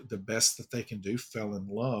the best that they can do, fell in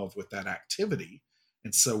love with that activity.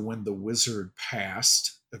 And so when the wizard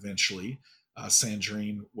passed eventually,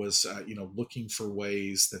 Sandrine was looking for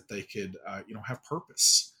ways that they could have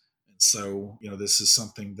purpose. And so this is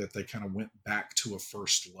something that they kind of went back to a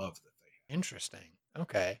first love that they Interesting.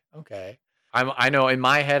 Okay. Okay. I know in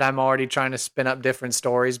my head I'm already trying to spin up different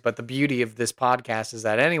stories, but the beauty of this podcast is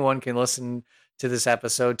that anyone can listen to this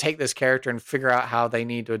episode, take this character and figure out how they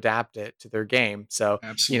need to adapt it to their game. So,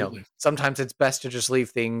 Absolutely. sometimes it's best to just leave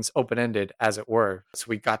things open-ended as it were. So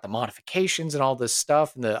we got the modifications and all this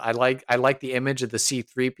stuff and I like the image of the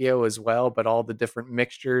C3PO as well, but all the different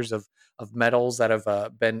mixtures of metals that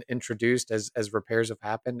have been introduced as repairs have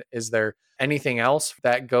happened. Is there anything else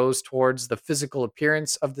that goes towards the physical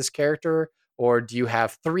appearance of this character? Or do you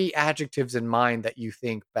have three adjectives in mind that you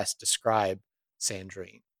think best describe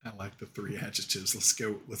Sandrine? I like the three adjectives. Let's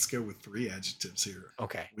go. Let's go with three adjectives here.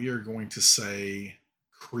 Okay. We are going to say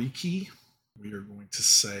creaky. We are going to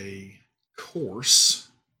say coarse,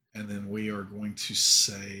 and then we are going to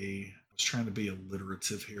say. I was trying to be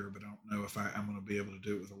alliterative here, but I don't know if I'm going to be able to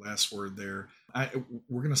do it with the last word there.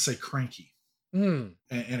 We're going to say cranky. And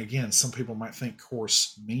again, some people might think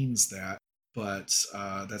coarse means that, but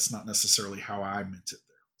that's not necessarily how I meant it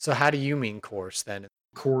there. So how do you mean coarse then?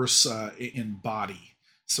 Coarse in body.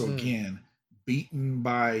 So again, beaten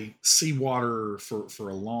by seawater for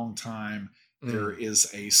a long time, there is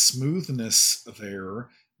a smoothness there,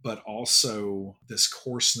 but also this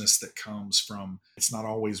coarseness that comes from, it's not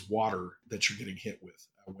always water that you're getting hit with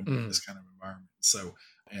when you're in this kind of environment. So,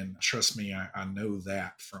 and trust me, I know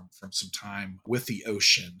that from some time with the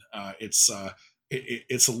ocean. It's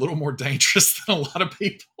a little more dangerous than a lot of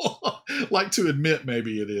people like to admit.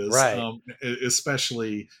 Maybe it is, right?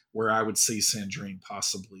 Especially where I would see Sandrine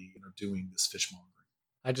possibly, doing this fishmongering.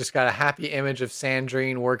 I just got a happy image of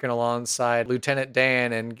Sandrine working alongside Lieutenant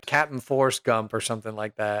Dan and Captain Forrest Gump or something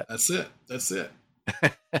like that. That's it. That's it.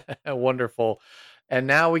 Wonderful. And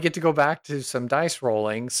now we get to go back to some dice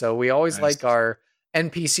rolling. So we always Nice. like our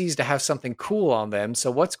NPCs to have something cool on them.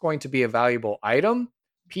 So what's going to be a valuable item,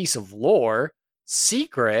 piece of lore,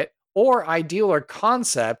 secret, or ideal or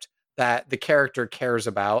concept that the character cares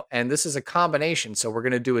about? And this is a combination. So we're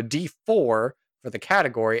going to do a D4 for the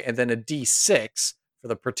category and then a D6 for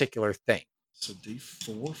the particular thing. So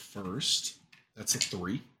D4 first. That's a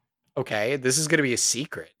 3. Okay, this is going to be a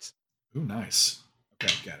secret. Ooh, nice.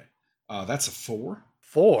 Okay, got it. That's a 4.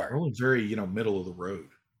 4. Really very, middle of the road.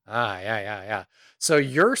 Yeah. So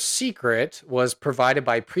your secret was provided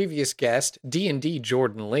by previous guest D&D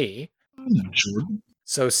Jordan Lee. I know Jordan.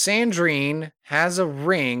 So Sandrine has a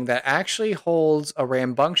ring that actually holds a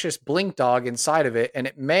rambunctious blink dog inside of it, and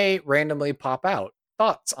it may randomly pop out.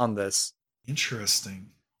 Thoughts on this? Interesting.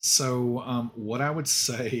 So what I would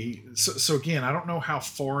say, so again, I don't know how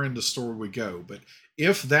far into story we go, but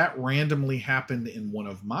if that randomly happened in one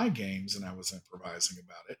of my games and I was improvising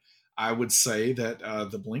about it, I would say that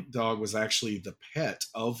the blink dog was actually the pet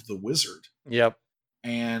of the wizard. Yep.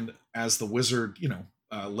 And as the wizard,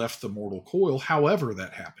 left the mortal coil, however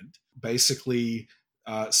that happened, basically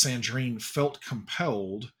Sandrine felt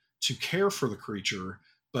compelled to care for the creature,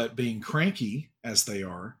 but being cranky as they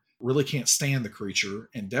are, really can't stand the creature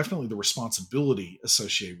and definitely the responsibility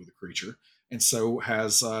associated with the creature. And so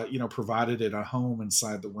has, provided it a home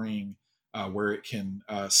inside the ring where it can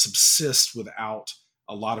subsist without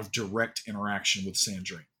a lot of direct interaction with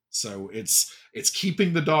Sandrine. So it's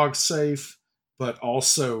keeping the dog safe, but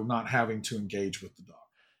also not having to engage with the dog.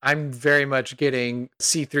 I'm very much getting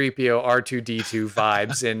C3PO R2D2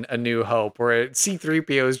 vibes in A New Hope, where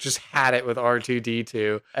C3PO's just had it with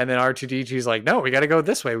R2D2, and then R2D2's like, no, we got to go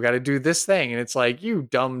this way. We got to do this thing. And it's like, you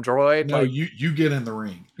dumb droid. No, like, you get in the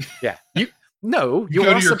ring. Yeah. You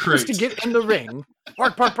are supposed to get in the ring.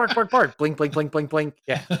 Bark. Blink, blink, blink, blink, blink.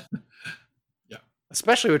 Yeah.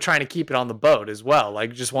 Especially with trying to keep it on the boat as well.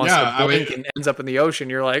 Like, just wants to blink and ends up in the ocean.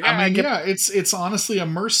 You're like, it's honestly a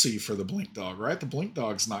mercy for the blink dog, right? The blink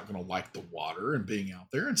dog's not going to like the water and being out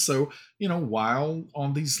there. And so, while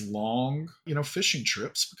on these long, fishing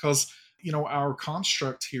trips, because, our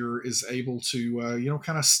construct here is able to,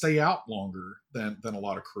 kind of stay out longer than a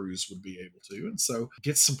lot of crews would be able to. And so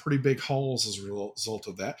get some pretty big hauls as a result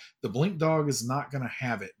of that. The blink dog is not going to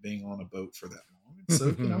have it being on a boat for that long. And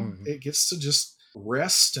so, it gets to just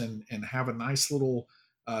rest and have a nice little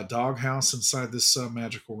doghouse inside this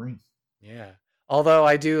magical ring. Yeah. Although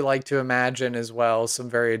I do like to imagine as well some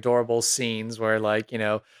very adorable scenes where, like,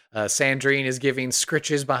 Sandrine is giving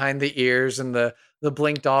scritches behind the ears and the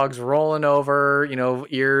blink dog's rolling over,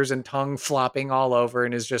 ears and tongue flopping all over,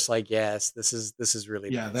 and is just like, yes, this is really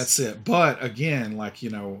nice. That's it. But again, like,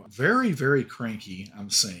 very, very cranky, I'm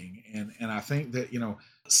saying. And I think that,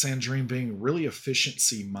 Sandrine being really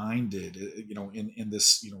efficiency minded, in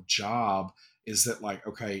this, job, is that like,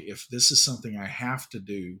 okay, if this is something I have to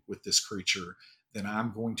do with this creature, then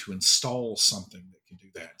I'm going to install something that can do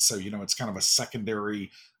that. So, it's kind of a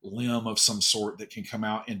secondary limb of some sort that can come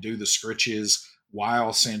out and do the scritches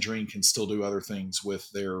while Sandrine can still do other things with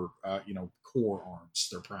their, core arms,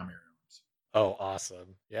 their primary arms. Oh,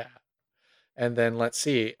 awesome. Yeah. And then let's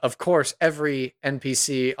see. Of course, every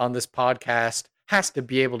NPC on this podcast has to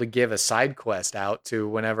be able to give a side quest out to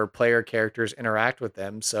whenever player characters interact with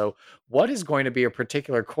them. So, what is going to be a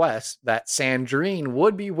particular quest that Sandrine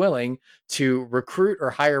would be willing to recruit or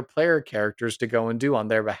hire player characters to go and do on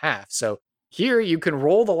their behalf? So, here you can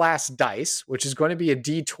roll the last dice, which is going to be a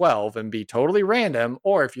d12 and be totally random.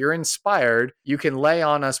 Or if you're inspired, you can lay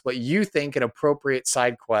on us what you think an appropriate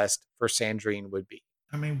side quest for Sandrine would be.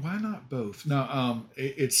 I mean, why not both? No,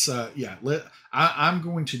 it's yeah. I'm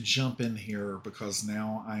going to jump in here because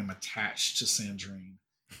now I'm attached to Sandrine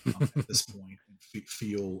at this point and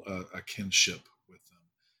feel a kinship with them.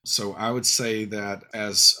 So I would say that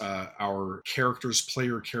as our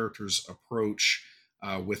player characters approach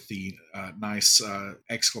with the nice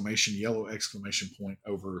yellow exclamation point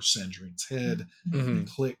over Sandrine's head, and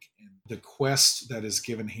click, and the quest that is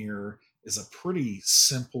given here is a pretty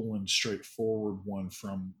simple and straightforward one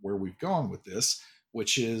from where we've gone with this,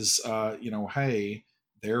 which is, hey,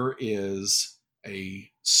 there is a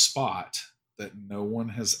spot that no one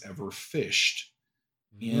has ever fished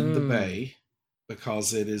in the bay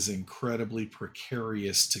because it is incredibly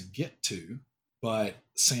precarious to get to. But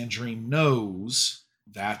Sandrine knows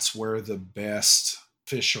that's where the best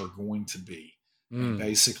fish are going to be. And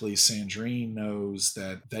basically, Sandrine knows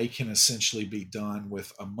that they can essentially be done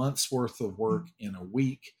with a month's worth of work in a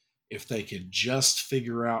week if they could just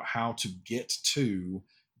figure out how to get to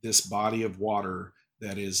this body of water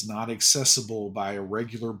that is not accessible by a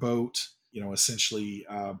regular boat. Essentially,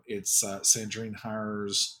 it's Sandrine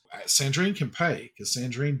hires. Sandrine can pay because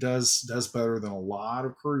Sandrine does better than a lot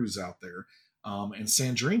of crews out there. And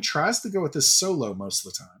Sandrine tries to go at this solo most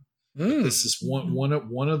of the time. But this is one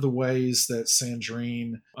of the ways that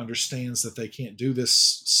Sandrine understands that they can't do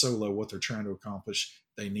this solo. What they're trying to accomplish,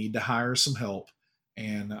 they need to hire some help,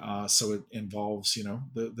 and so it involves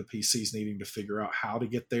the PCs needing to figure out how to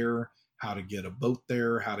get there, how to get a boat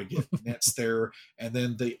there, how to get nets there, and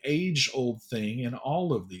then the age-old thing in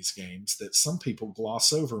all of these games that some people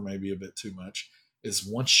gloss over maybe a bit too much is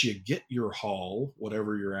once you get your haul,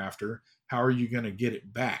 whatever you're after, how are you going to get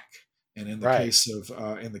it back? And in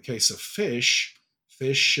the case of fish,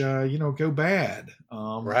 go bad.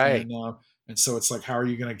 Right. And so it's like, how are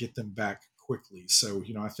you going to get them back quickly? So,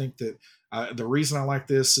 I think that the reason I like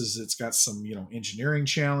this is it's got some, engineering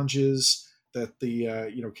challenges that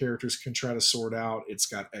the, characters can try to sort out. It's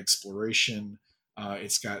got exploration.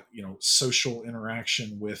 It's got, social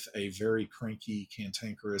interaction with a very cranky,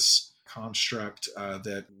 cantankerous construct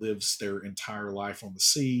that lives their entire life on the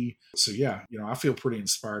sea. So yeah, I feel pretty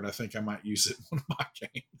inspired. I think I might use it in one of my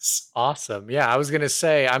games. Awesome. Yeah, I was going to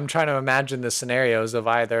say, I'm trying to imagine the scenarios of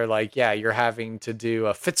either you're having to do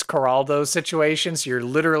a Fitzcarraldo situation. So you're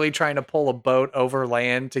literally trying to pull a boat over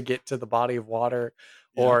land to get to the body of water.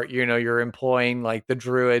 Yeah. Or, you're employing the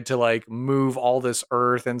druid to move all this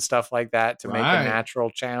earth and stuff like that to make a natural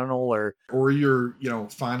channel or you're,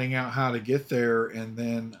 finding out how to get there and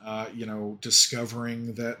then,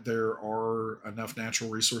 discovering that there are enough natural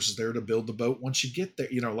resources there to build the boat once you get there.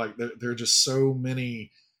 There are just so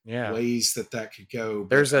many ways that could go.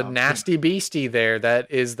 There's a nasty beastie there that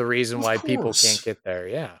is the reason why people can't get there.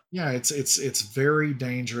 Yeah, it's very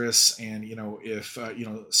dangerous, and if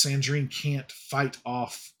Sandrine can't fight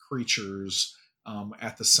off creatures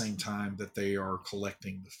at the same time that they are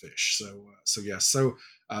collecting the fish.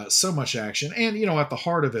 So much action, and at the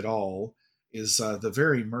heart of it all is the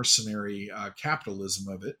very mercenary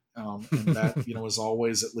capitalism of it, and that is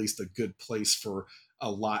always at least a good place for a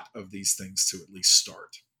lot of these things to at least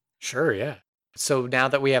start. Sure, yeah. So now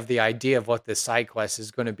that we have the idea of what this side quest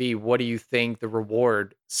is going to be, what do you think the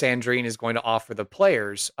reward Sandrine is going to offer the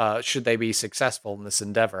players should they be successful in this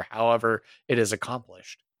endeavor, however it is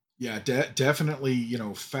accomplished? Yeah, definitely,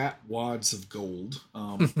 fat wads of gold,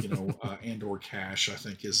 and or cash, I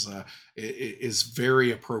think is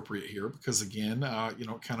very appropriate here because again,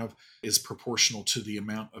 it kind of is proportional to the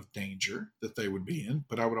amount of danger that they would be in.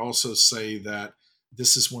 But I would also say that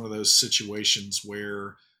this is one of those situations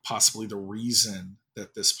where possibly the reason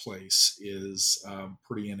that this place is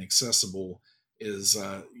pretty inaccessible is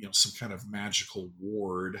some kind of magical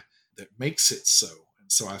ward that makes it so.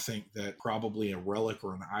 And so I think that probably a relic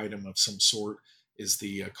or an item of some sort is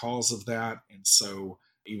the cause of that. And so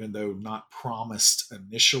even though not promised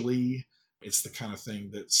initially, it's the kind of thing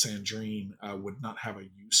that Sandrine would not have a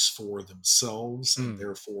use for themselves and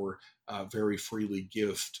therefore very freely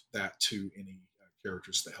gift that to any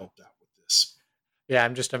characters that helped out with this. Yeah,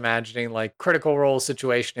 I'm just imagining like Critical Role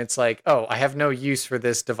situation. It's like, oh, I have no use for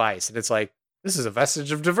this device. And it's like, this is a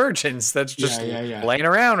vestige of divergence that's Yeah, just yeah, yeah. laying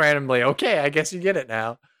around randomly. Okay, I guess you get it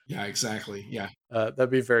now. Yeah, exactly. Yeah. That'd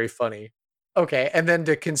be very funny. Okay, and then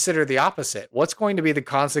to consider the opposite, what's going to be the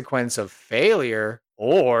consequence of failure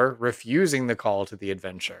or refusing the call to the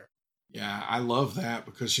adventure? Yeah, I love that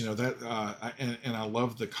because that, and I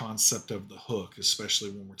love the concept of the hook,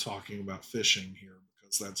 especially when we're talking about fishing here,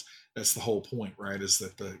 because that's the whole point, right? Is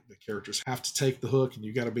that the characters have to take the hook, and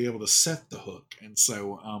you got to be able to set the hook. And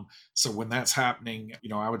so when that's happening,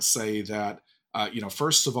 I would say that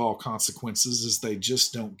first of all, consequences is they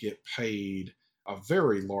just don't get paid a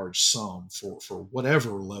very large sum for whatever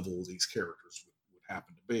level these characters would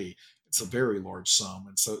happen to be. It's a very large sum,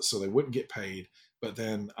 and so they wouldn't get paid. But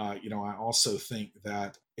then, I also think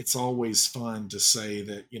that it's always fun to say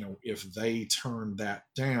that, if they turn that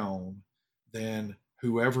down, then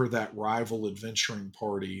whoever that rival adventuring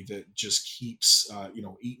party that just keeps,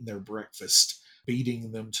 eating their breakfast,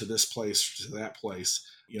 beating them to this place, to that place,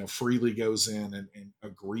 freely goes in and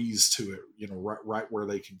agrees to it, right where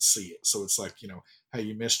they can see it. So it's like, hey,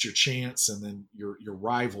 you missed your chance. And then your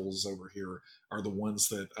rivals over here are the ones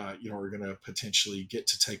that are going to potentially get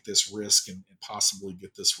to take this risk and possibly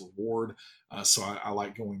get this reward. So I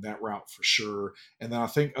like going that route for sure. And then I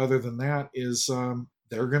think other than that is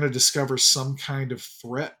they're going to discover some kind of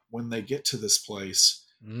threat when they get to this place.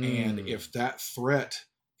 And if that threat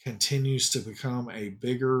continues to become a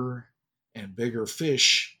bigger and bigger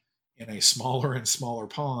fish in a smaller and smaller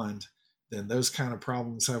pond, then those kind of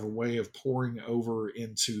problems have a way of pouring over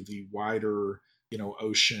into the wider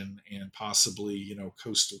ocean and possibly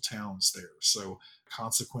coastal towns there. So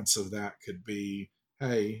consequence of that could be,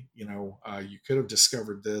 hey, you could have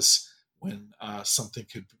discovered this when something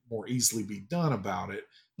could more easily be done about it.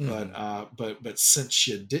 But since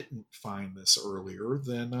you didn't find this earlier,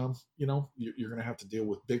 then you're going to have to deal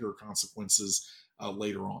with bigger consequences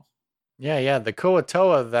later on. Yeah. The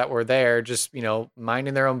Kuatoa that were there just,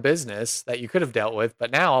 minding their own business that you could have dealt with.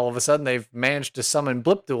 But now all of a sudden they've managed to summon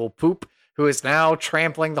Blipdool Poop, who is now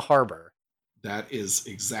trampling the harbor. That is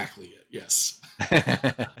exactly it. Yes.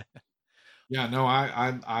 Yeah, no,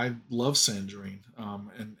 I love Sandrine,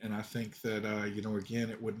 and I think that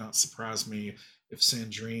again, it would not surprise me if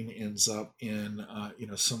Sandrine ends up in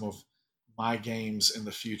some of my games in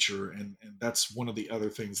the future, and that's one of the other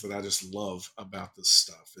things that I just love about this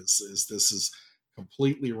stuff is this is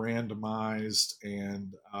completely randomized,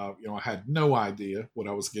 and I had no idea what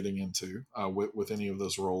I was getting into with any of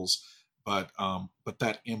those roles, but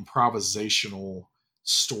that improvisational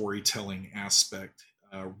storytelling aspect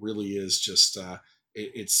really is just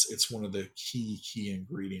it's one of the key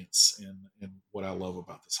ingredients in what I love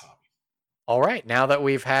about this hobby. All right, now that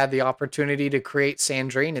we've had the opportunity to create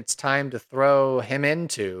Sandrine, it's time to throw him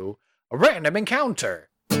into a random encounter.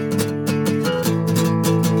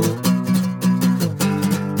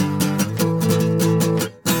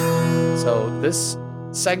 So this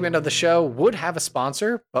segment of the show would have a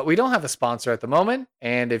sponsor, but we don't have a sponsor at the moment.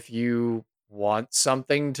 And if you want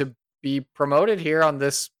something to be promoted here on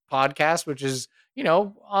this podcast, which is,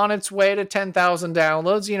 on its way to 10,000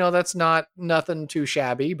 downloads, that's nothing too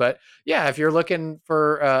shabby. But yeah, if you're looking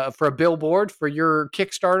for a billboard for your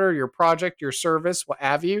Kickstarter, your project, your service, what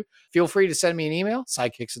have you, feel free to send me an email,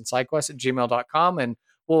 sidekicksandsidequests@gmail.com, and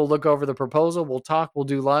we'll look over the proposal. We'll talk. We'll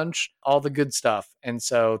do lunch, all the good stuff. And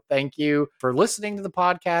so thank you for listening to the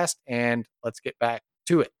podcast, and let's get back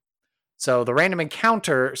to it. So the random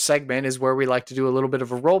encounter segment is where we like to do a little bit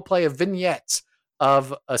of a role play of vignettes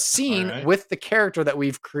of a scene Right. with the character that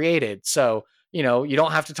we've created. So, you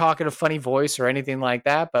don't have to talk in a funny voice or anything like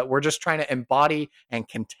that, but we're just trying to embody and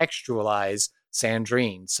contextualize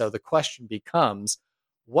Sandrine. So the question becomes,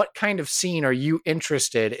 what kind of scene are you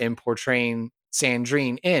interested in portraying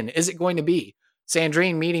Sandrine in? Is it going to be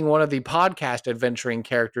Sandrine meeting one of the podcast adventuring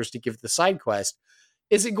characters to give the side quest?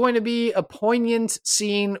 Is it going to be a poignant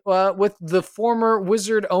scene with the former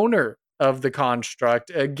wizard owner of the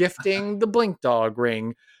construct gifting the Blink Dog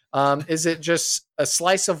ring? Is it just a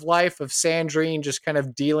slice of life of Sandrine just kind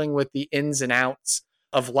of dealing with the ins and outs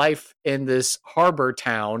of life in this harbor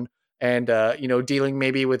town and, dealing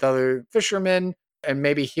maybe with other fishermen and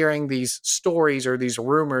maybe hearing these stories or these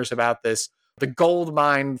rumors about the gold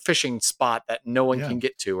mine fishing spot that no one can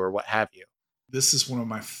get to or what have you? This is one of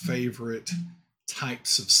my favorite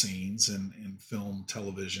types of scenes in film,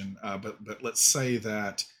 television. But let's say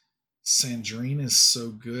that Sandrine is so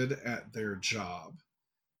good at their job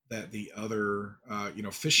that the other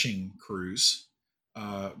fishing crews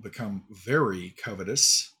become very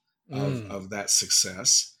covetous of that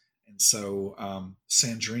success, And so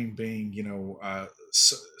Sandrine, being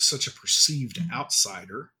such a perceived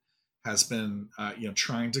outsider, has been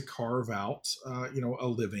trying to carve out a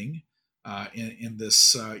living in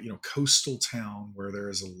this coastal town where there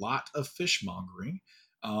is a lot of fishmongering,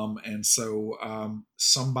 and so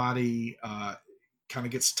somebody kind of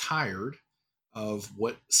gets tired of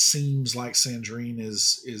what seems like Sandrine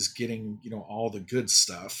is getting all the good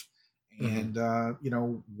stuff, Mhm.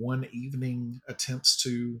 and one evening attempts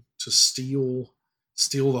to steal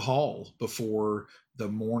the hall before the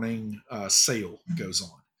morning sale goes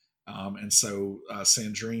on. And so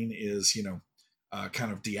Sandrine is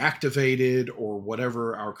kind of deactivated, or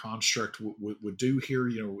whatever our construct would do here,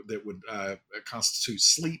 that would constitute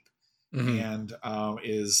sleep, Mhm. and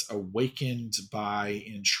is awakened by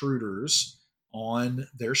intruders on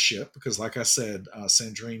their ship, because, like I said,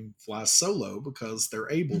 Sandrine flies solo because they're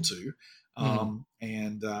able to, Mhm.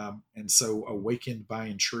 and so awakened by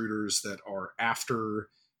intruders that are after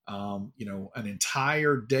an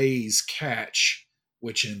entire day's catch,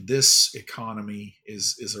 which in this economy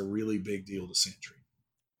is a really big deal to Sandrine.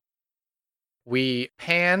 We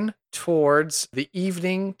pan towards the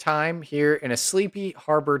evening time here in a sleepy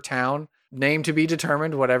harbor town, name to be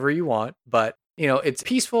determined, whatever you want. But, it's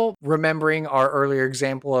peaceful, remembering our earlier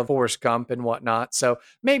example of Forrest Gump and whatnot. So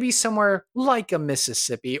maybe somewhere like a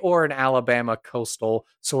Mississippi or an Alabama coastal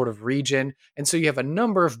sort of region. And so you have a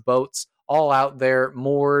number of boats all out there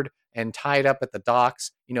moored and tied up at the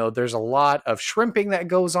docks. There's a lot of shrimping that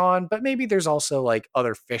goes on, but maybe there's also like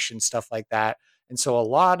other fish and stuff like that. And so a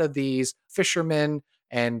lot of these fishermen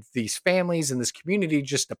and these families and this community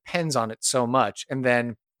just depends on it so much. And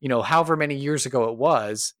then, however many years ago it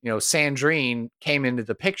was, Sandrine came into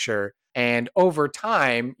the picture. And over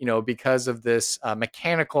time, because of this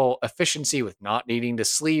mechanical efficiency with not needing to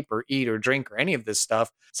sleep or eat or drink or any of this stuff,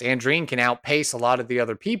 Sandrine can outpace a lot of the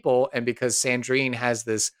other people. And because Sandrine has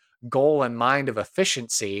this goal in mind of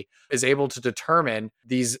efficiency, is able to determine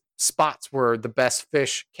these spots where the best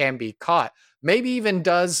fish can be caught, maybe even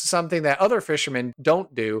does something that other fishermen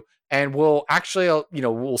don't do, and will actually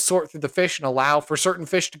will sort through the fish and allow for certain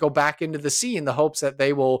fish to go back into the sea in the hopes that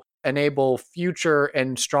they will enable future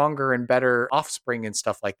and stronger and better offspring and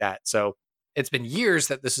stuff like that. So it's been years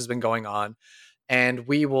that this has been going on, and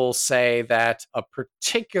we will say that a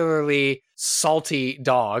particularly salty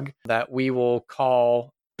dog that we will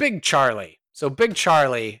call Big Charlie. So Big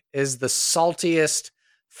Charlie is the saltiest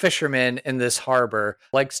fisherman in this harbor,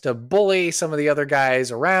 likes to bully some of the other guys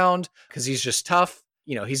around because he's just tough.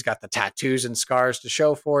 He's got the tattoos and scars to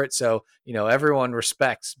show for it. So, everyone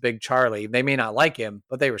respects Big Charlie. They may not like him,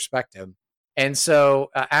 but they respect him. And so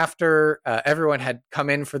after everyone had come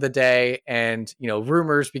in for the day, and,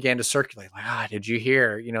 rumors began to circulate, like, did you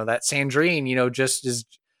hear, that Sandrine, just is,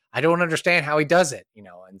 I don't understand how he does it,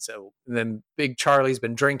 and so then Big Charlie's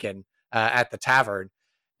been drinking at the tavern,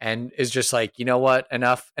 and is just like, you know what,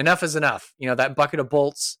 enough is enough. That bucket of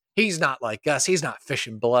bolts, he's not like us. He's not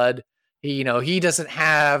fishing blood. He doesn't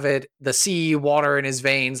have the sea water in his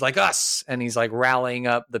veins like us. And he's like rallying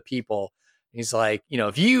up the people. He's like,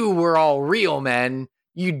 if you were all real men,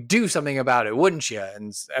 you'd do something about it, wouldn't you?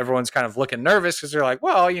 And everyone's kind of looking nervous because they're like,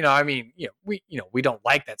 well, we don't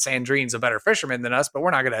like that Sandrine's a better fisherman than us, but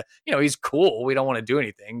we're not gonna, he's cool. We don't want to do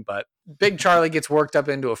anything. But Big Charlie gets worked up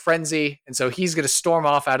into a frenzy, and so he's gonna storm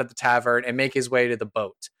off out of the tavern and make his way to the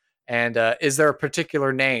boat. And is there a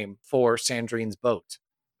particular name for Sandrine's boat?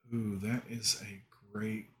 Ooh, that is a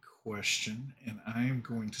great question. And I am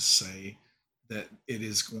going to say that it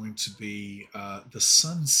is going to be the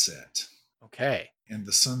sunset. Okay. And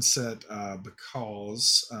the sunset,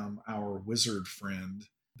 because our wizard friend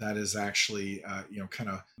that is actually, kind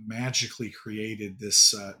of magically created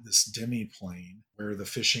this demi plane where the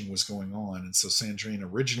fishing was going on. And so Sandrine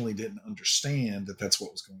originally didn't understand that that's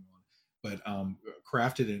what was going on, but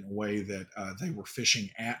crafted it in a way that they were fishing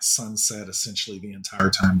at sunset essentially the entire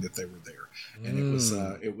time that they were there, and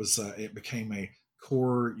it became a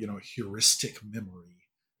core heuristic memory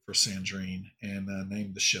for Sandrine, and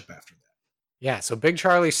named the ship after that. Yeah, so Big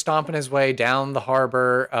Charlie's stomping his way down the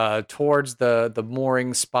harbor towards the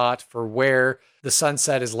mooring spot for where the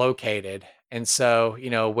sunset is located. And so,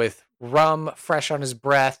 with rum fresh on his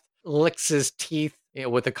breath, licks his teeth,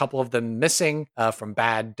 with a couple of them missing from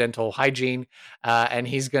bad dental hygiene. And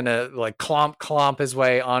he's going to like clomp his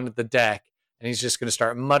way onto the deck. And he's just going to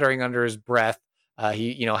start muttering under his breath.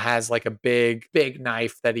 He, has like a big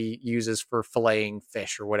knife that he uses for filleting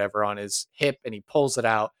fish or whatever on his hip, and he pulls it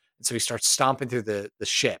out, and so he starts stomping through the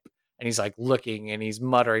ship, and he's like looking and he's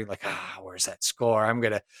muttering like, where's that score? I'm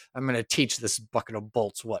gonna teach this bucket of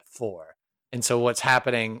bolts what for. And so what's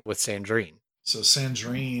happening with Sandrine? So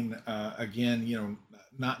Sandrine, again,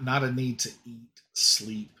 not a need to eat,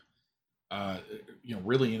 sleep,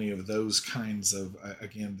 really any of those kinds of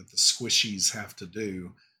again that the squishies have to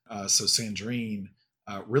do. So Sandrine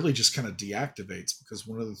really just kind of deactivates, because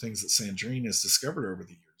one of the things that Sandrine has discovered over the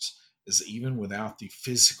years is even without the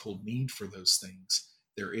physical need for those things,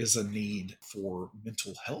 there is a need for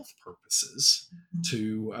mental health purposes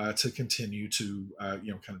to continue to kind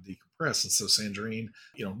of decompress. And so Sandrine,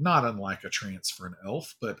 not unlike a trance for an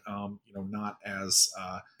elf, but not as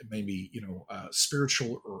maybe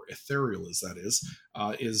spiritual or ethereal as that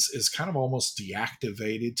is kind of almost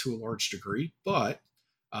deactivated to a large degree. But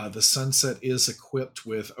the sunset is equipped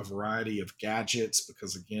with a variety of gadgets,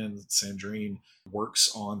 because again, Sandrine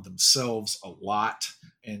works on themselves a lot,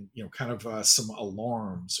 and kind of some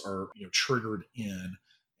alarms are triggered in,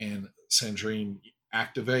 and Sandrine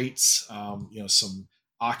activates some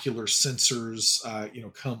ocular sensors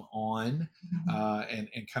come on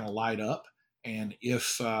and kind of light up. And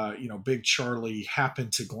if Big Charlie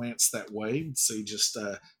happened to glance that way, say just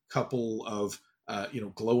a couple of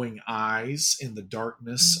glowing eyes in the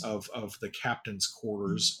darkness of the captain's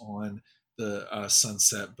quarters on the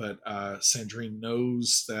sunset. But Sandrine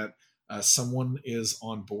knows that someone is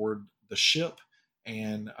on board the ship,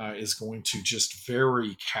 and is going to just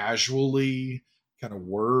very casually kind of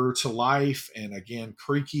whir to life. And again,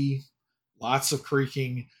 creaky, lots of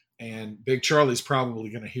creaking. And Big Charlie's probably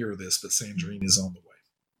going to hear this, but Sandrine is on the way.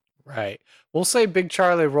 Right. We'll say Big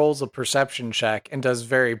Charlie rolls a perception check and does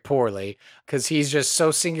very poorly, because he's just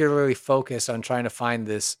so singularly focused on trying to find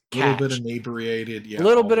this A little bit catch. inebriated. A Yeah.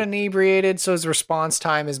 little bit inebriated, so his response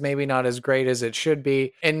time is maybe not as great as it should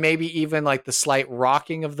be. And maybe even like the slight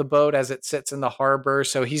rocking of the boat as it sits in the harbor.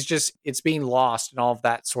 So it's being lost in all of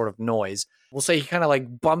that sort of noise. We'll say he kind of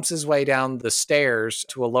like bumps his way down the stairs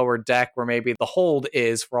to a lower deck where maybe the hold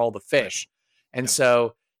is for all the fish. And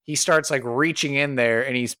so he starts like reaching in there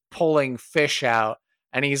and he's pulling fish out.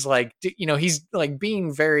 And he's like, he's like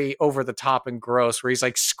being very over the top and gross, where he's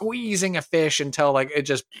like squeezing a fish until like it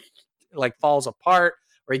just like falls apart,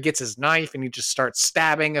 or he gets his knife and he just starts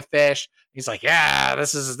stabbing a fish. He's like, yeah,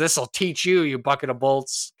 this'll teach you, you bucket of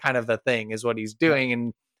bolts, kind of the thing is what he's doing.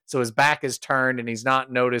 And so his back is turned and he's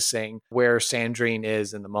not noticing where Sandrine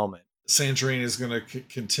is in the moment. Sandrine is going to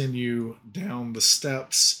continue down the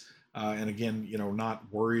steps. And again,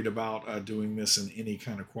 not worried about doing this in any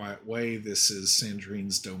kind of quiet way. This is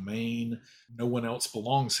Sandrine's domain. No one else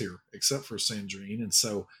belongs here except for Sandrine. And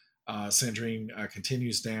so Sandrine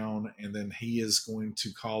continues down, and then he is going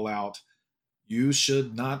to call out, "You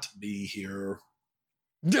should not be here."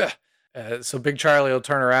 So Big Charlie will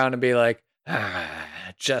turn around and be like,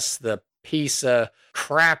 just the piece of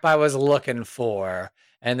crap I was looking for.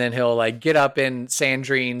 And then he'll like get up in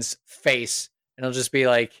Sandrine's face and he'll just be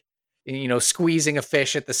like, squeezing a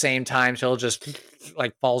fish at the same time till it just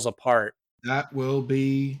like falls apart. "That will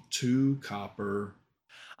be 2 copper.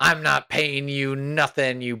 I'm not paying you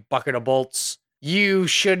nothing, you bucket of bolts. You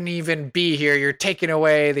shouldn't even be here. You're taking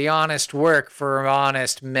away the honest work for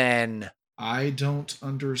honest men." I don't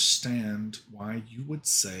understand why you would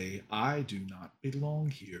say I do not belong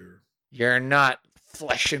here. "You're not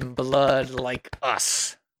flesh and blood like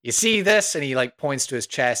us. You see this?" And he like points to his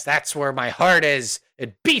chest. "That's where my heart is.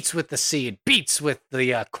 It beats with the sea. It beats with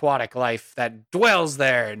the aquatic life that dwells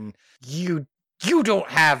there. And you don't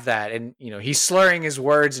have that." And he's slurring his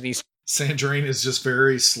words, and he's Sandrine is just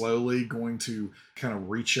very slowly going to kind of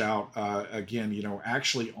reach out again,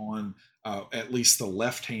 actually on at least the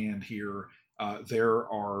left hand here. There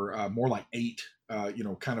are more like 8,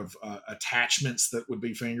 kind of attachments that would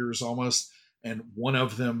be fingers almost. And one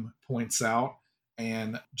of them points out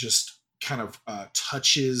and just kind of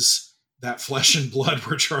touches that flesh and blood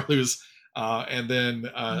where Charlie was. And then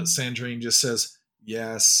Sandrine just says,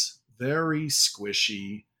 "Yes, very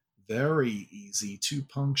squishy, very easy to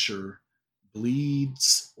puncture,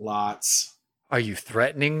 bleeds lots." "Are you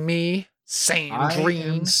threatening me, Sandrine?" "I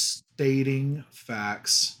am stating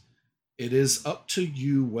facts. It is up to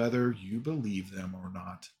you whether you believe them or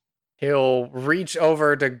not." He'll reach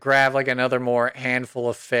over to grab like another more handful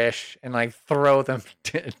of fish and like throw them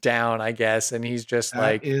down, I guess. And he's just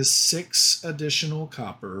That is 6 additional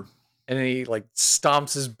copper. And he like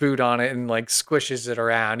stomps his boot on it and like squishes it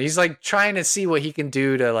around. He's like trying to see what he can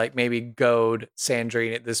do to like maybe goad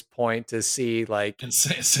Sandrine at this point to see like. And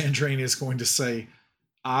Sandrine is going to say,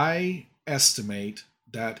 "I estimate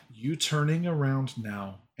that you turning around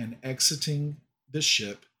now and exiting the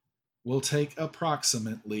ship will take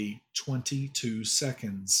approximately 22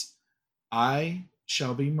 seconds. I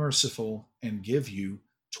shall be merciful and give you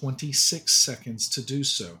 26 seconds to do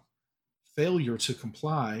so. Failure to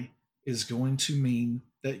comply is going to mean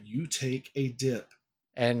that you take a dip.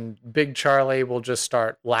 And Big Charlie will just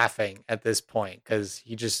start laughing at this point because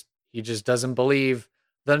he just doesn't believe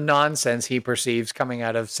the nonsense he perceives coming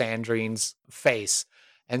out of Sandrine's face.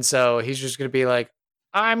 And so he's just gonna be like,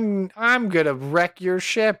 I'm gonna wreck your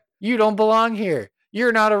ship. You don't belong here.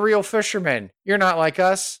 You're not a real fisherman. You're not like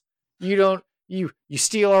us. You don't you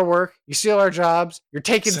steal our work, you steal our jobs, you're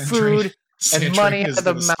taking food and money Sandrine out is of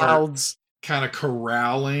the going to start mouths. kind of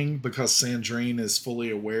corralling because Sandrine is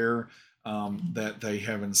fully aware that they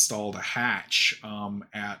have installed a hatch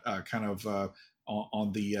at kind of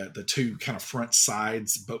on the two kind of front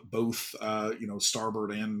sides, but both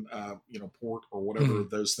starboard and port or whatever Mhm.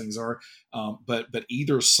 those things are. But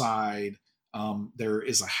either side. There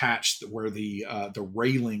is a hatch where the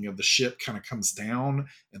railing of the ship kind of comes down,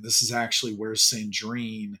 and this is actually where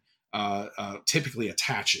Sandrine typically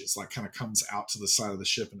attaches, like kind of comes out to the side of the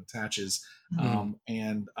ship and attaches,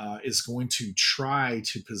 and is going to try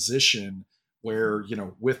to position where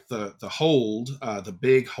with the hold, the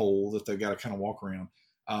big hole that they've got to kind of walk around,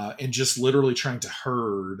 and just literally trying to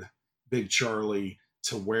herd Big Charlie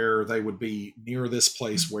to where they would be near this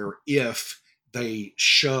place where if they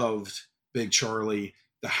shoved Big Charlie,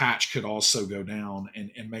 the hatch could also go down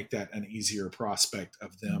and make that an easier prospect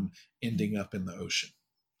of them ending up in the ocean.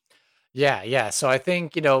 Yeah, yeah. So I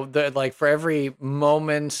think, like for every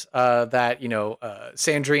moment that,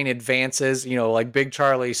 Sandrine advances, like Big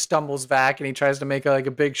Charlie stumbles back and he tries to make like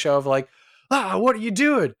a big show of like, what are you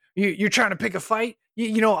doing? You're trying to pick a fight?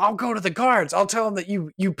 I'll go to the guards. I'll tell them that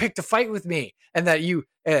you picked a fight with me and that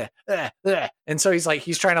and so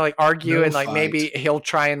he's trying to like argue No and like fight. maybe he'll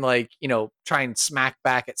try and like, try and smack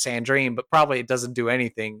back at Sandrine, but probably it doesn't do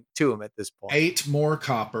anything to him at this point. 8 more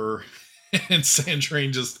copper, and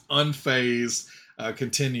Sandrine just unfazed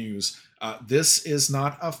continues. This is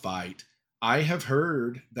not a fight. I have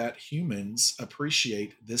heard that humans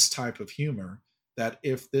appreciate this type of humor, that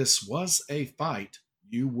if this was a fight,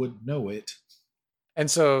 you would know it. And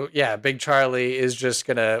so, yeah, Big Charlie is just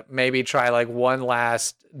gonna maybe try like one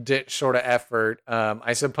last ditch sort of effort.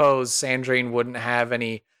 I suppose Sandrine wouldn't have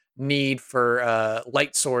any need for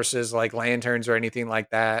light sources like lanterns or anything like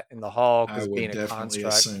that in the hall I because would being a definitely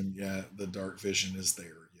construct. assume, yeah, the dark vision is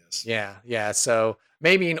there. Yes. Yeah, yeah. So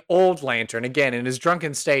maybe an old lantern. Again, in his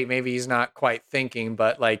drunken state, maybe he's not quite thinking,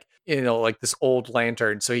 but like, like this old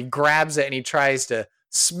lantern. So he grabs it and he tries to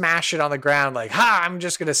smash it on the ground, like, ha, I'm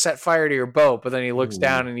just gonna set fire to your boat. But then he looks Ooh,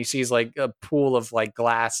 down and he sees like a pool of like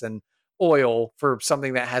glass and oil for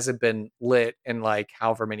something that hasn't been lit in like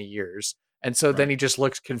however many years. And so then right. he just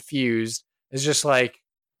looks confused. It's just like,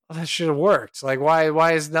 well, that should have worked. Like,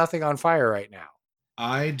 why is nothing on fire right now?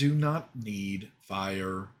 I do not need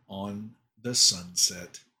fire on the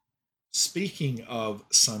sunset. Speaking of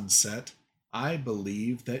sunset, I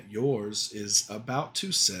believe that yours is about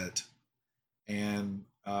to set, and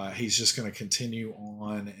he's just going to continue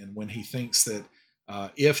on. And when he thinks that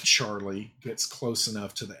if Charlie gets close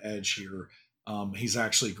enough to the edge here, he's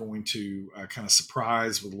actually going to kind of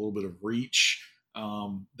surprise with a little bit of reach,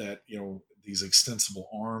 that these extensible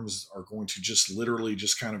arms are going to just literally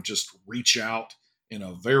just kind of just reach out in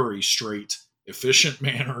a very straight, efficient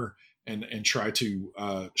manner and try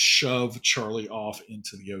to shove Charlie off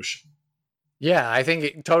into the ocean. Yeah, I think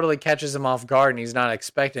it totally catches him off guard and he's not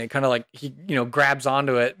expecting it. Kind of like he, grabs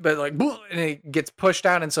onto it, but like, and it gets pushed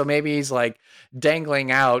out. And so maybe he's like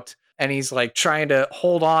dangling out and he's like trying to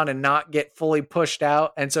hold on and not get fully pushed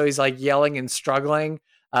out. And so he's like yelling and struggling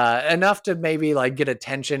enough to maybe like get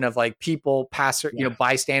attention of like people, Yeah.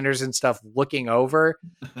 bystanders and stuff looking over.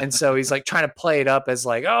 And so he's like trying to play it up as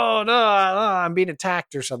like, oh no, I'm being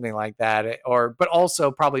attacked or something like that. But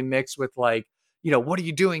also probably mixed with like, what are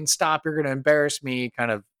you doing? Stop! You're going to embarrass me. Kind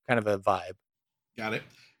of a vibe. Got it.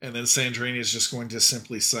 And then Sandrini is just going to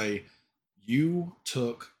simply say, you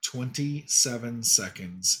took 27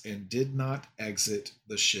 seconds and did not exit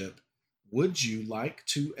the ship. Would you like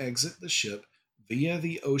to exit the ship via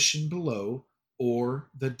the ocean below or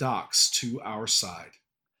the docks to our side?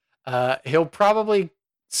 He'll probably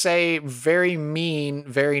say very mean,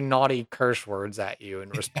 very naughty curse words at you in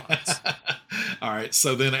response. All right.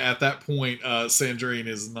 So then at that point, Sandrine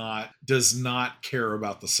does not care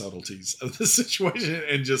about the subtleties of the situation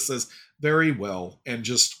and just says, very well, and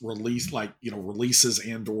just releases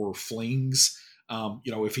and or flings,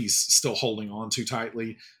 if he's still holding on too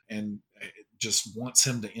tightly, and just wants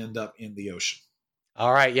him to end up in the ocean.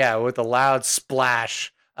 All right, yeah, with a loud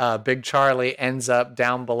splash, Big Charlie ends up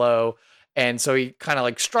down below. And so he kind of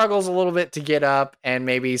like struggles a little bit to get up, and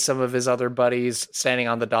maybe some of his other buddies standing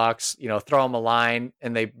on the docks, throw him a line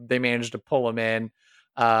and they manage to pull him in.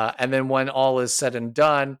 And then when all is said and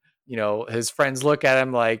done, his friends look at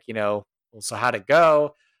him like, well, so how'd it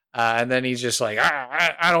go? And then he's just like,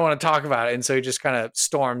 I don't want to talk about it. And so he just kind of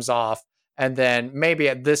storms off. And then maybe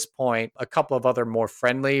at this point, a couple of other more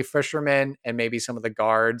friendly fishermen and maybe some of the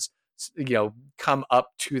guards, come up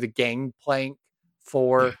to the gangplank Yeah.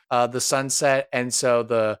 for the sunset. And so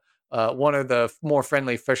the one of the more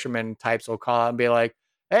friendly fisherman types will call out and be like,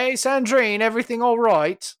 "Hey, Sandrine, everything all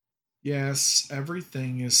right?" Yes,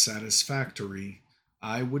 everything is satisfactory.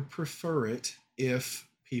 I would prefer it if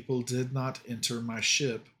people did not enter my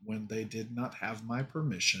ship when they did not have my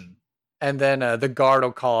permission. And then the guard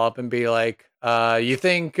will call up and be like, "You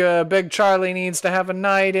think Big Charlie needs to have a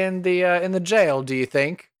night in the jail? Do you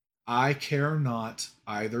think?" I care not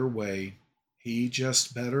either way. He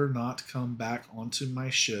just better not come back onto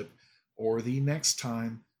my ship, or the next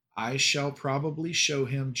time I shall probably show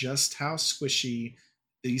him just how squishy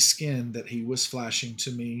the skin that he was flashing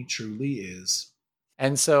to me truly is.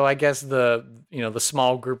 And so I guess the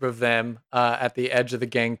small group of them at the edge of the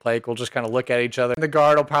gangplank will just kind of look at each other. The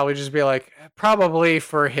guard will probably just be like, probably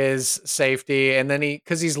for his safety. And then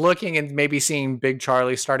because he's looking and maybe seeing Big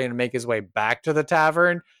Charlie starting to make his way back to the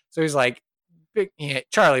tavern. So he's like,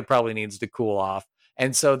 Charlie probably needs to cool off.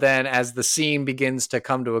 And so then as the scene begins to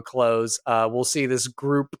come to a close, we'll see this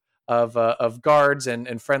group of guards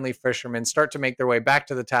and friendly fishermen start to make their way back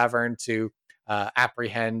to the tavern to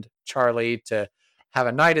apprehend Charlie to have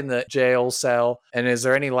a night in the jail cell. And is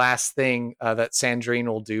there any last thing that Sandrine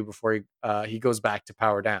will do before he goes back to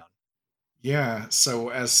Power Down? Yeah, so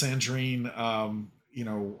as Sandrine,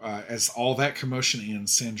 as all that commotion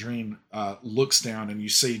ends, Sandrine looks down and you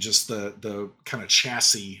see just the kind of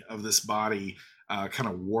chassis of this body kind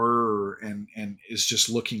of whir and is just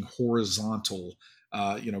looking horizontal,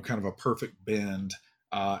 kind of a perfect bend,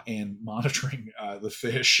 and monitoring the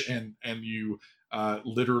fish, and you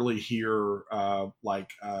literally hear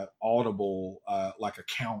audible like a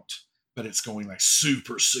count, but it's going like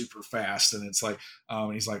super super fast, and it's like,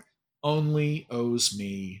 and he's like, only owes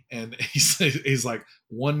me, and he's like,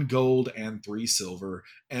 1 gold and 3 silver,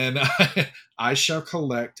 and I shall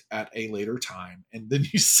collect at a later time. And then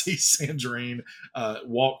you see Sandrine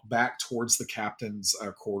walk back towards the captain's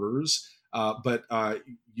quarters, but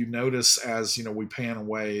you notice as we pan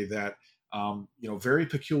away that very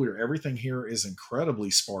peculiar. Everything here is incredibly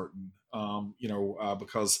Spartan.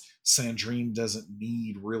 Because Sandrine doesn't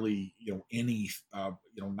need really any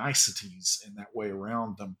niceties in that way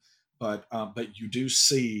around them, but you do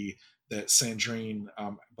see that Sandrine,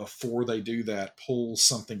 before they do that, pulls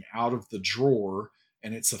something out of the drawer,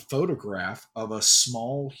 and it's a photograph of a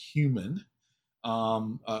small human,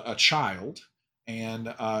 a child,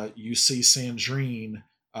 and you see Sandrine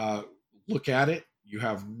look at it. You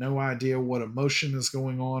have no idea what emotion is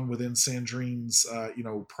going on within Sandrine's,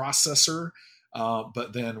 processor.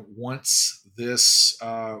 But then once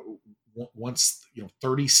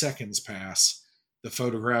 30 seconds pass, the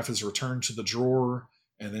photograph is returned to the drawer,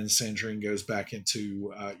 and then Sandrine goes back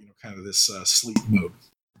into kind of this sleep mode.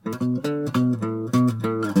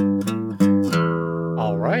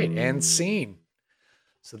 All right, and scene.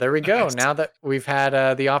 So there we go. Nice. Now that we've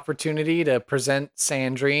had the opportunity to present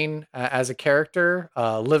Sandrine as a character,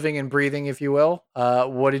 living and breathing, if you will,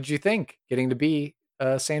 what did you think getting to be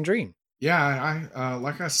Sandrine? Yeah, I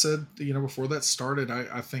like I said, before that started,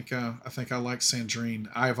 I think I like Sandrine.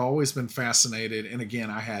 I've always been fascinated, and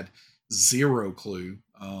again, I had zero clue,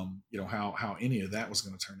 how any of that was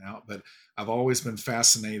going to turn out. But I've always been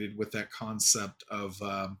fascinated with that concept of,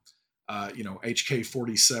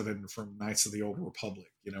 HK-47 from Knights of the Old Republic,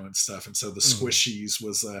 and stuff. And so the squishies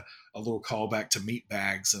was a little callback to meat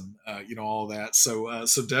bags and all that. So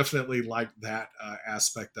definitely like that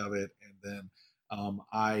aspect of it, and then.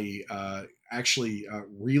 I actually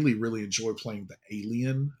really, really enjoy playing the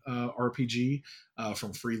Alien RPG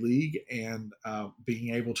from Free League, and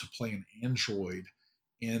being able to play an android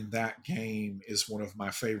in that game is one of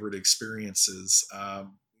my favorite experiences.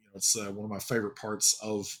 It's one of my favorite parts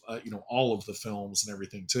of all of the films and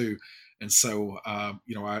everything too. And so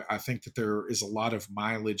I think that there is a lot of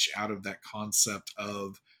mileage out of that concept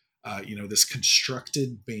of this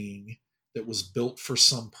constructed being that was built for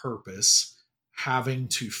some purpose, having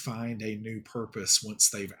to find a new purpose once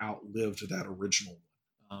they've outlived that original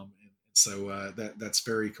one. And so that's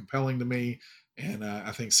very compelling to me. And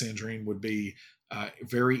I think Sandrine would be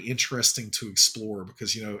very interesting to explore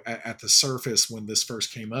because, at the surface, when this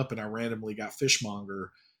first came up and I randomly got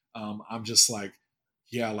Fishmonger, I'm just like,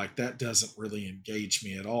 yeah, like that doesn't really engage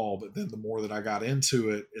me at all. But then the more that I got into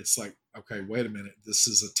it, it's like, okay, wait a minute. This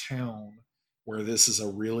is a town where this is a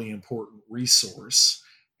really important resource,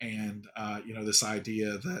 and this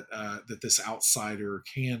idea that this outsider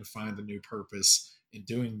can find a new purpose in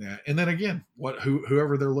doing that. And then again,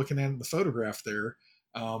 whoever they're looking at in the photograph there,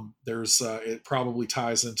 there's it probably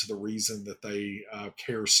ties into the reason that they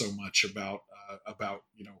care so much about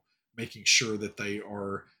making sure that they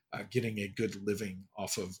are getting a good living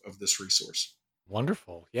off of this resource.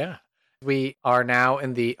 Wonderful. Yeah. We are now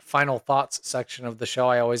in the final thoughts section of the show.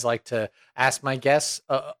 I always like to ask my guests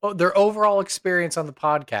their overall experience on the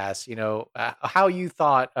podcast. How you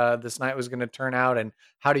thought this night was going to turn out, and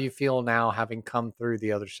how do you feel now having come through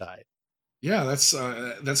the other side? Yeah, that's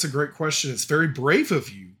a great question. It's very brave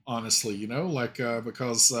of you, honestly.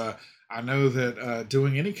 Because I know that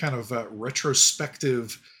doing any kind of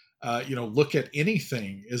retrospective, look at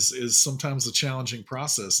anything is sometimes a challenging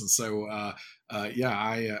process. And so,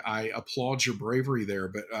 yeah, I applaud your bravery there.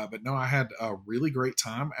 But no, I had a really great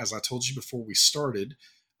time. As I told you before we started,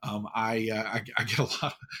 I get a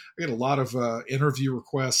lot I get a lot of interview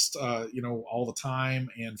requests, all the time,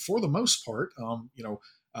 and for the most part,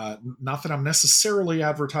 not that I'm necessarily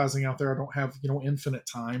advertising out there. I don't have infinite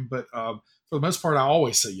time, but for the most part, I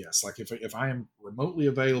always say yes. Like if I am remotely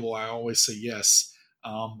available, I always say yes.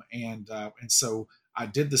 And so I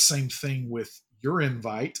did the same thing with your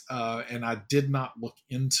invite, and I did not look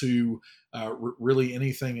into really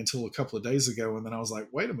anything until a couple of days ago, and then I was like,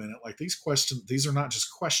 wait a minute, like these are not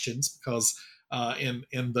just questions, because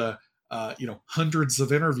in the hundreds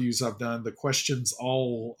of interviews I've done, the questions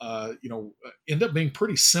all end up being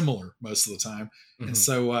pretty similar most of the time. And Mhm.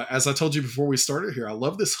 so, as I told you before we started here, I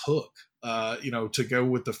love this hook. To go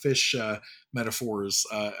with the fish metaphors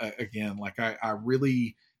again. Like I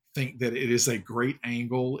really think that it is a great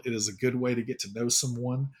angle. It is a good way to get to know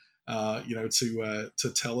someone.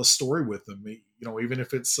 To tell a story with them. Even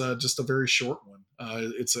if it's just a very short one.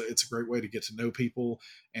 It's a great way to get to know people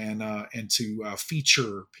and to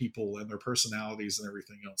feature people and their personalities and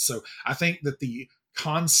everything else. So I think that the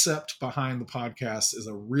concept behind the podcast is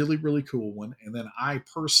a really, really cool one. And then I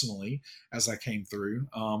personally, as I came through,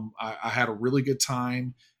 I had a really good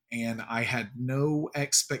time, and I had no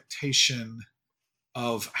expectation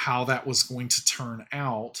of how that was going to turn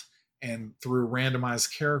out. And through a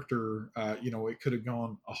randomized character, it could have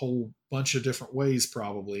gone a whole bunch of different ways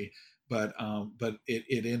probably, but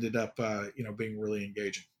it ended up, being really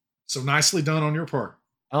engaging. So nicely done on your part.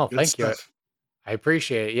 Oh, Good thank you. stuff. I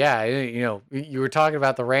appreciate it. Yeah, you were talking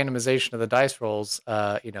about the randomization of the dice rolls.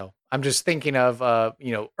 I'm just thinking of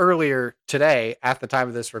earlier today at the time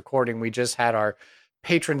of this recording, we just had our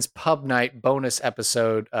patrons pub night bonus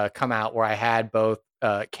episode come out where I had both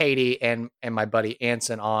Katie and my buddy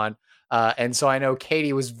Anson on, and so I know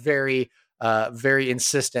Katie was very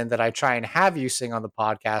insistent that I try and have you sing on the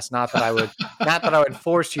podcast. Not that I would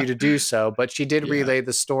force you to do so, but she did Yeah. relay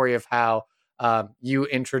the story of how you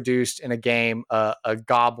introduced in a game a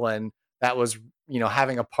goblin that was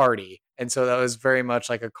having a party, and so that was very much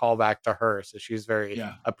like a callback to her, so she was very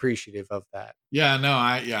Yeah. appreciative of that. Yeah, no,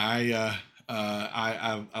 I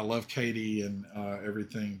love Katie and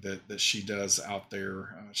everything that she does out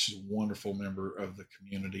there. She's a wonderful member of the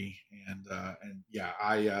community, and yeah,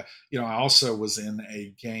 I also was in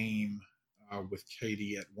a game with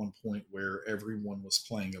Katie at one point where everyone was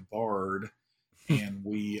playing a bard, and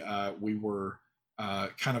we were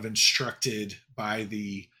kind of instructed by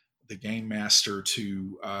the game master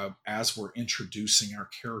to, as we're introducing our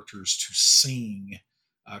characters, to sing,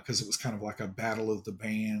 because it was kind of like a battle of the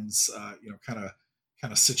bands, kind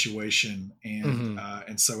of situation, Hmm.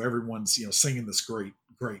 and so everyone's singing this great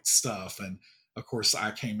stuff, and of course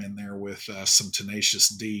I came in there with some Tenacious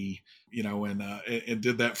D, and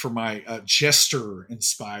did that for my jester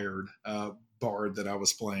inspired bard that I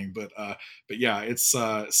was playing. But yeah, it's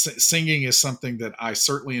singing is something that I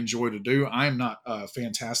certainly enjoy to do. I am not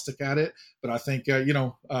fantastic at it, but I think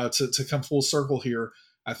to come full circle here,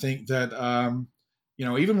 I think that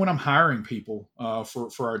even when I'm hiring people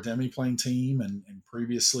for our demi playing team, and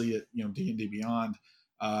previously at D&D Beyond,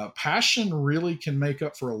 passion really can make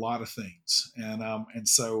up for a lot of things, and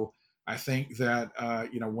so I think that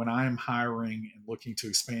when I'm hiring and looking to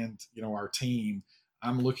expand our team,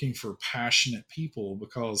 I'm looking for passionate people,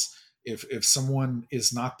 because if someone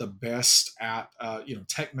is not the best at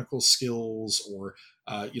technical skills, or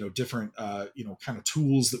different kind of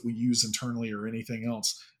tools that we use internally or anything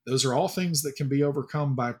else, those are all things that can be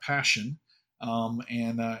overcome by passion.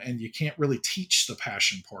 And you can't really teach the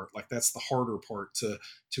passion part. Like, that's the harder part to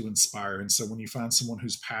inspire. And so when you find someone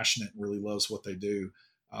who's passionate and really loves what they do,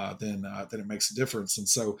 then it makes a difference. And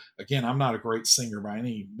so again, I'm not a great singer by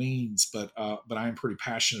any means, but I am pretty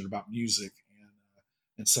passionate about music,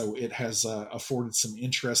 and so it has afforded some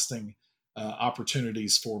interesting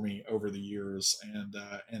opportunities for me over the years. And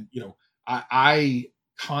I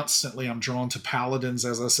constantly, I'm drawn to paladins,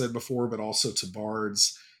 as I said before, but also to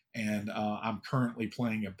bards. And I'm currently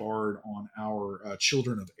playing a bard on our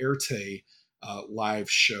Children of Erte live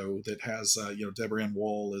show that has Deborah Ann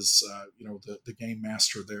Wall is the game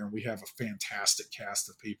master there, and we have a fantastic cast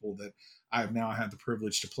of people that I have now had the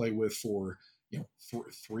privilege to play with for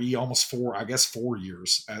almost 4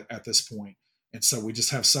 years at this point. And so we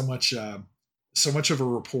just have so much of a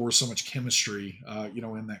rapport, so much chemistry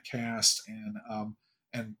in that cast. And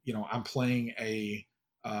I'm playing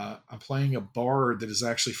a bard that is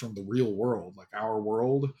actually from the real world, like our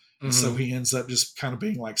world. And so he ends up just kind of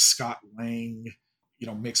being like Scott Lang,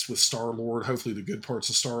 mixed with Star-Lord, hopefully the good parts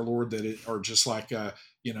of Star-Lord that are just like,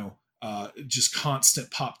 just constant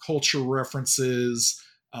pop culture references,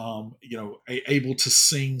 able to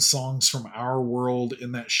sing songs from our world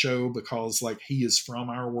in that show because like he is from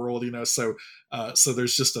our world, so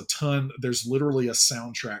there's just there's literally a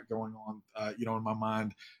soundtrack going on, in my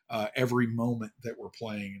mind, every moment that we're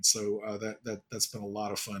playing. And so that's been a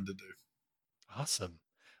lot of fun to do. Awesome.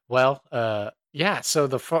 Well, yeah. So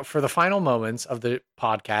for the final moments of the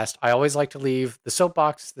podcast, I always like to leave the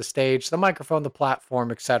soapbox, the stage, the microphone, the platform,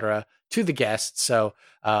 etc., to the guests. So,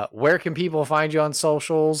 where can people find you on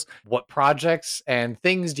socials? What projects and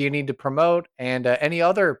things do you need to promote? And any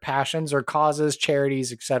other passions or causes,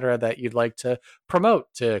 charities, etc., that you'd like to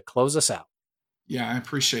promote to close us out? Yeah, I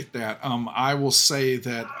appreciate that. I will say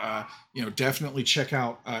that, definitely check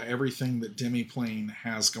out everything that Demiplane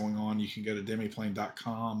has going on. You can go to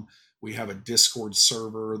demiplane.com. We have a Discord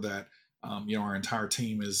server that, our entire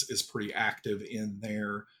team is pretty active in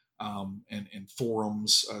there, and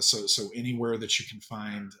forums. So anywhere that you can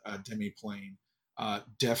find Demiplane,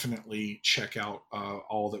 definitely check out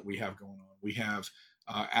all that we have going on. We have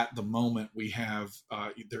at the moment, we have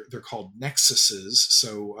they're called nexuses.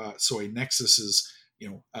 So a nexus is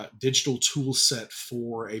a digital tool set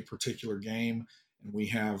for a particular game, and we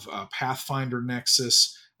have Pathfinder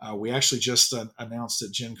Nexus. We actually just announced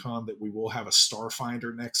at Gen Con that we will have a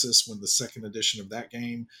Starfinder Nexus when the second edition of that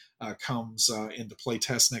game comes into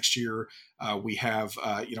playtest next year. We have,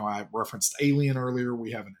 I referenced Alien earlier.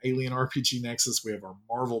 We have an Alien RPG Nexus. We have our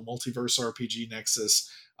Marvel Multiverse RPG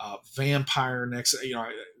Nexus. Vampire Nexus.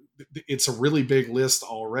 It's a really big list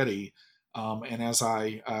already. And as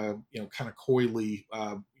I, kind of coyly,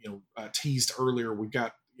 teased earlier, we've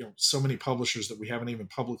got, so many publishers that we haven't even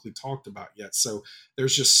publicly talked about yet. So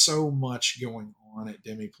there's just so much going on at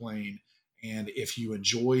Demiplane. And if you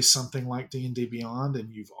enjoy something like D&D Beyond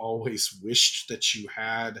and you've always wished that you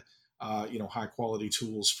had, high quality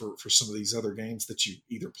tools for some of these other games that you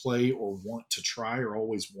either play or want to try or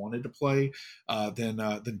always wanted to play, then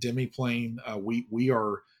Demiplane, we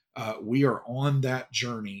are on that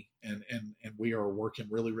journey, and we are working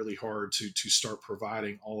really, really hard to start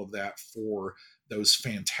providing all of that for those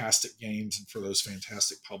fantastic games and for those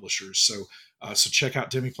fantastic publishers. So check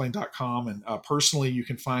out demiplane.com. And personally, you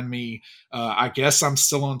can find me, I guess I'm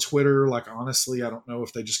still on Twitter. Like, honestly, I don't know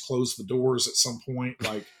if they just close the doors at some point.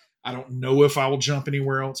 Like, I don't know if I will jump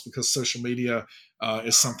anywhere else because social media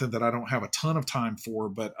is something that I don't have a ton of time for,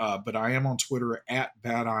 but I am on Twitter at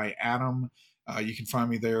Bad Eye Adam. You can find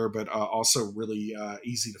me there, but also really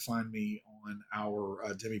easy to find me on our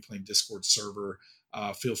Demiplane Discord server.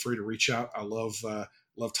 Feel free to reach out. I love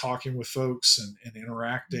talking with folks and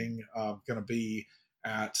interacting. Going to be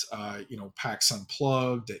at PAX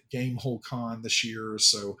Unplugged, at Gamehole Con this year,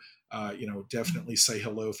 so definitely say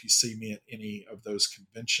hello if you see me at any of those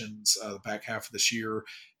conventions the back half of this year.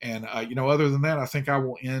 And other than that, I think I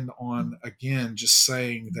will end on again just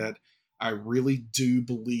saying that I really do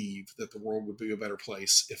believe that the world would be a better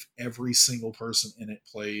place if every single person in it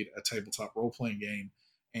played a tabletop role-playing game.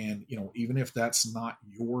 And, even if that's not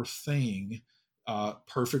your thing,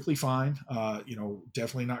 perfectly fine.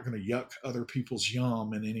 Definitely not going to yuck other people's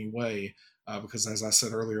yum in any way, because as I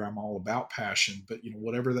said earlier, I'm all about passion. But,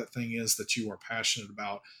 whatever that thing is that you are passionate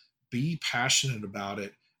about, be passionate about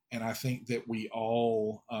it. And I think that we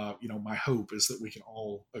all, my hope is that we can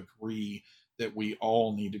all agree that we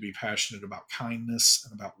all need to be passionate about kindness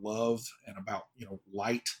and about love and about,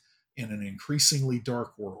 light in an increasingly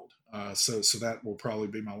dark world. So that will probably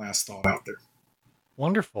be my last thought out there.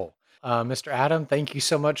 Wonderful. Mr. Adam, thank you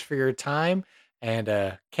so much for your time,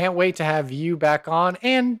 and can't wait to have you back on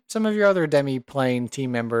and some of your other Demiplane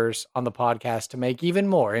team members on the podcast to make even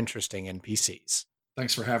more interesting NPCs.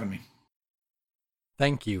 Thanks for having me.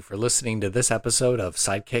 Thank you for listening to this episode of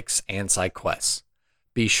Sidekicks and Side Quests.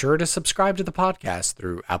 Be sure to subscribe to the podcast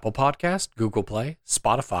through Apple Podcast, Google Play,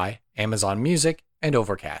 Spotify, Amazon Music, and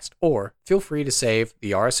Overcast, or feel free to save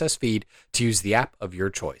the RSS feed to use the app of your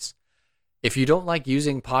choice. If you don't like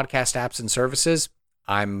using podcast apps and services,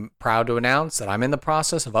 I'm proud to announce that I'm in the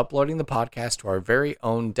process of uploading the podcast to our very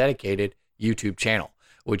own dedicated YouTube channel,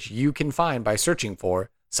 which you can find by searching for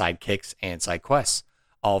Sidekicks and Side Quests.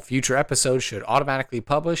 All future episodes should automatically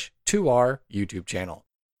publish to our YouTube channel.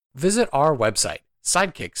 Visit our website,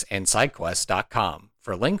 sidekicksandsidequests.com,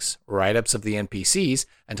 for links, write-ups of the NPCs,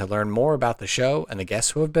 and to learn more about the show and the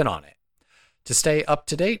guests who have been on it. To stay up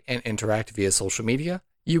to date and interact via social media,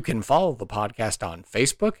 you can follow the podcast on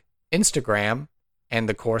Facebook, Instagram, and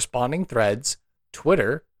the corresponding threads,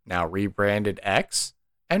 Twitter, now rebranded X,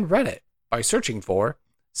 and Reddit by searching for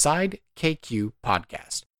SideKQ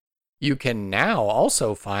Podcast. You can now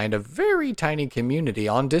also find a very tiny community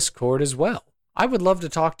on Discord as well. I would love to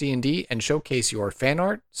talk D&D and showcase your fan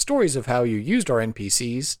art, stories of how you used our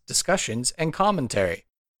NPCs, discussions, and commentary.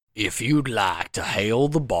 If you'd like to hail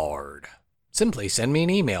the bard, simply send me an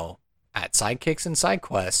email at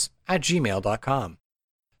sidekicksandsidequests@gmail.com.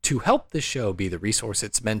 To help this show be the resource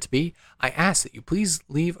it's meant to be, I ask that you please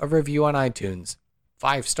leave a review on iTunes,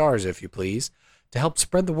 5 stars if you please, to help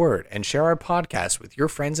spread the word and share our podcast with your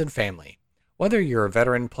friends and family. Whether you're a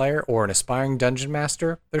veteran player or an aspiring dungeon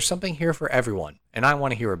master, there's something here for everyone, and I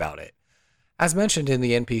want to hear about it. As mentioned in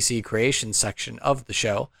the NPC creation section of the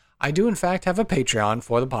show, I do in fact have a Patreon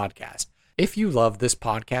for the podcast. If you love this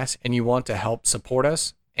podcast and you want to help support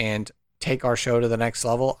us and take our show to the next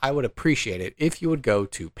level, I would appreciate it if you would go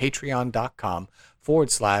to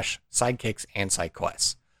patreon.com/sidekicks and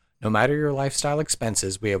sidequests. No matter your lifestyle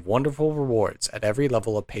expenses, we have wonderful rewards at every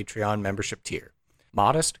level of Patreon membership tier.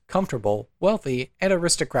 Modest, comfortable, wealthy, and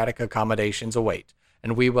aristocratic accommodations await,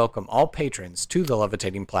 and we welcome all patrons to the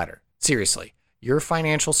Levitating Platter. Seriously, your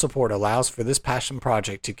financial support allows for this passion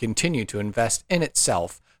project to continue to invest in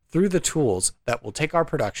itself through the tools that will take our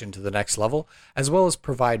production to the next level, as well as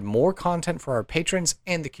provide more content for our patrons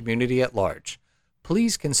and the community at large.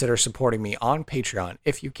 Please consider supporting me on Patreon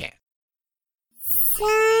if you can.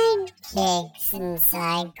 Sidekicks and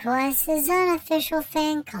Side Quests is unofficial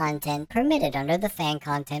fan content permitted under the fan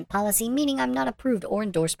content policy, meaning I'm not approved or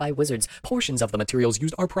endorsed by Wizards. Portions of the materials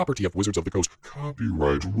used are property of Wizards of the Coast.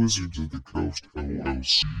 Copyright Wizards of the Coast,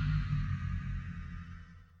 LLC.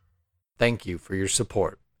 Thank you for your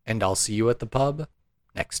support, and I'll see you at the pub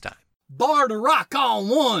next time. Bar to rock on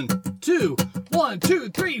 1, 2, 1, 2,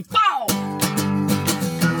 3, 4.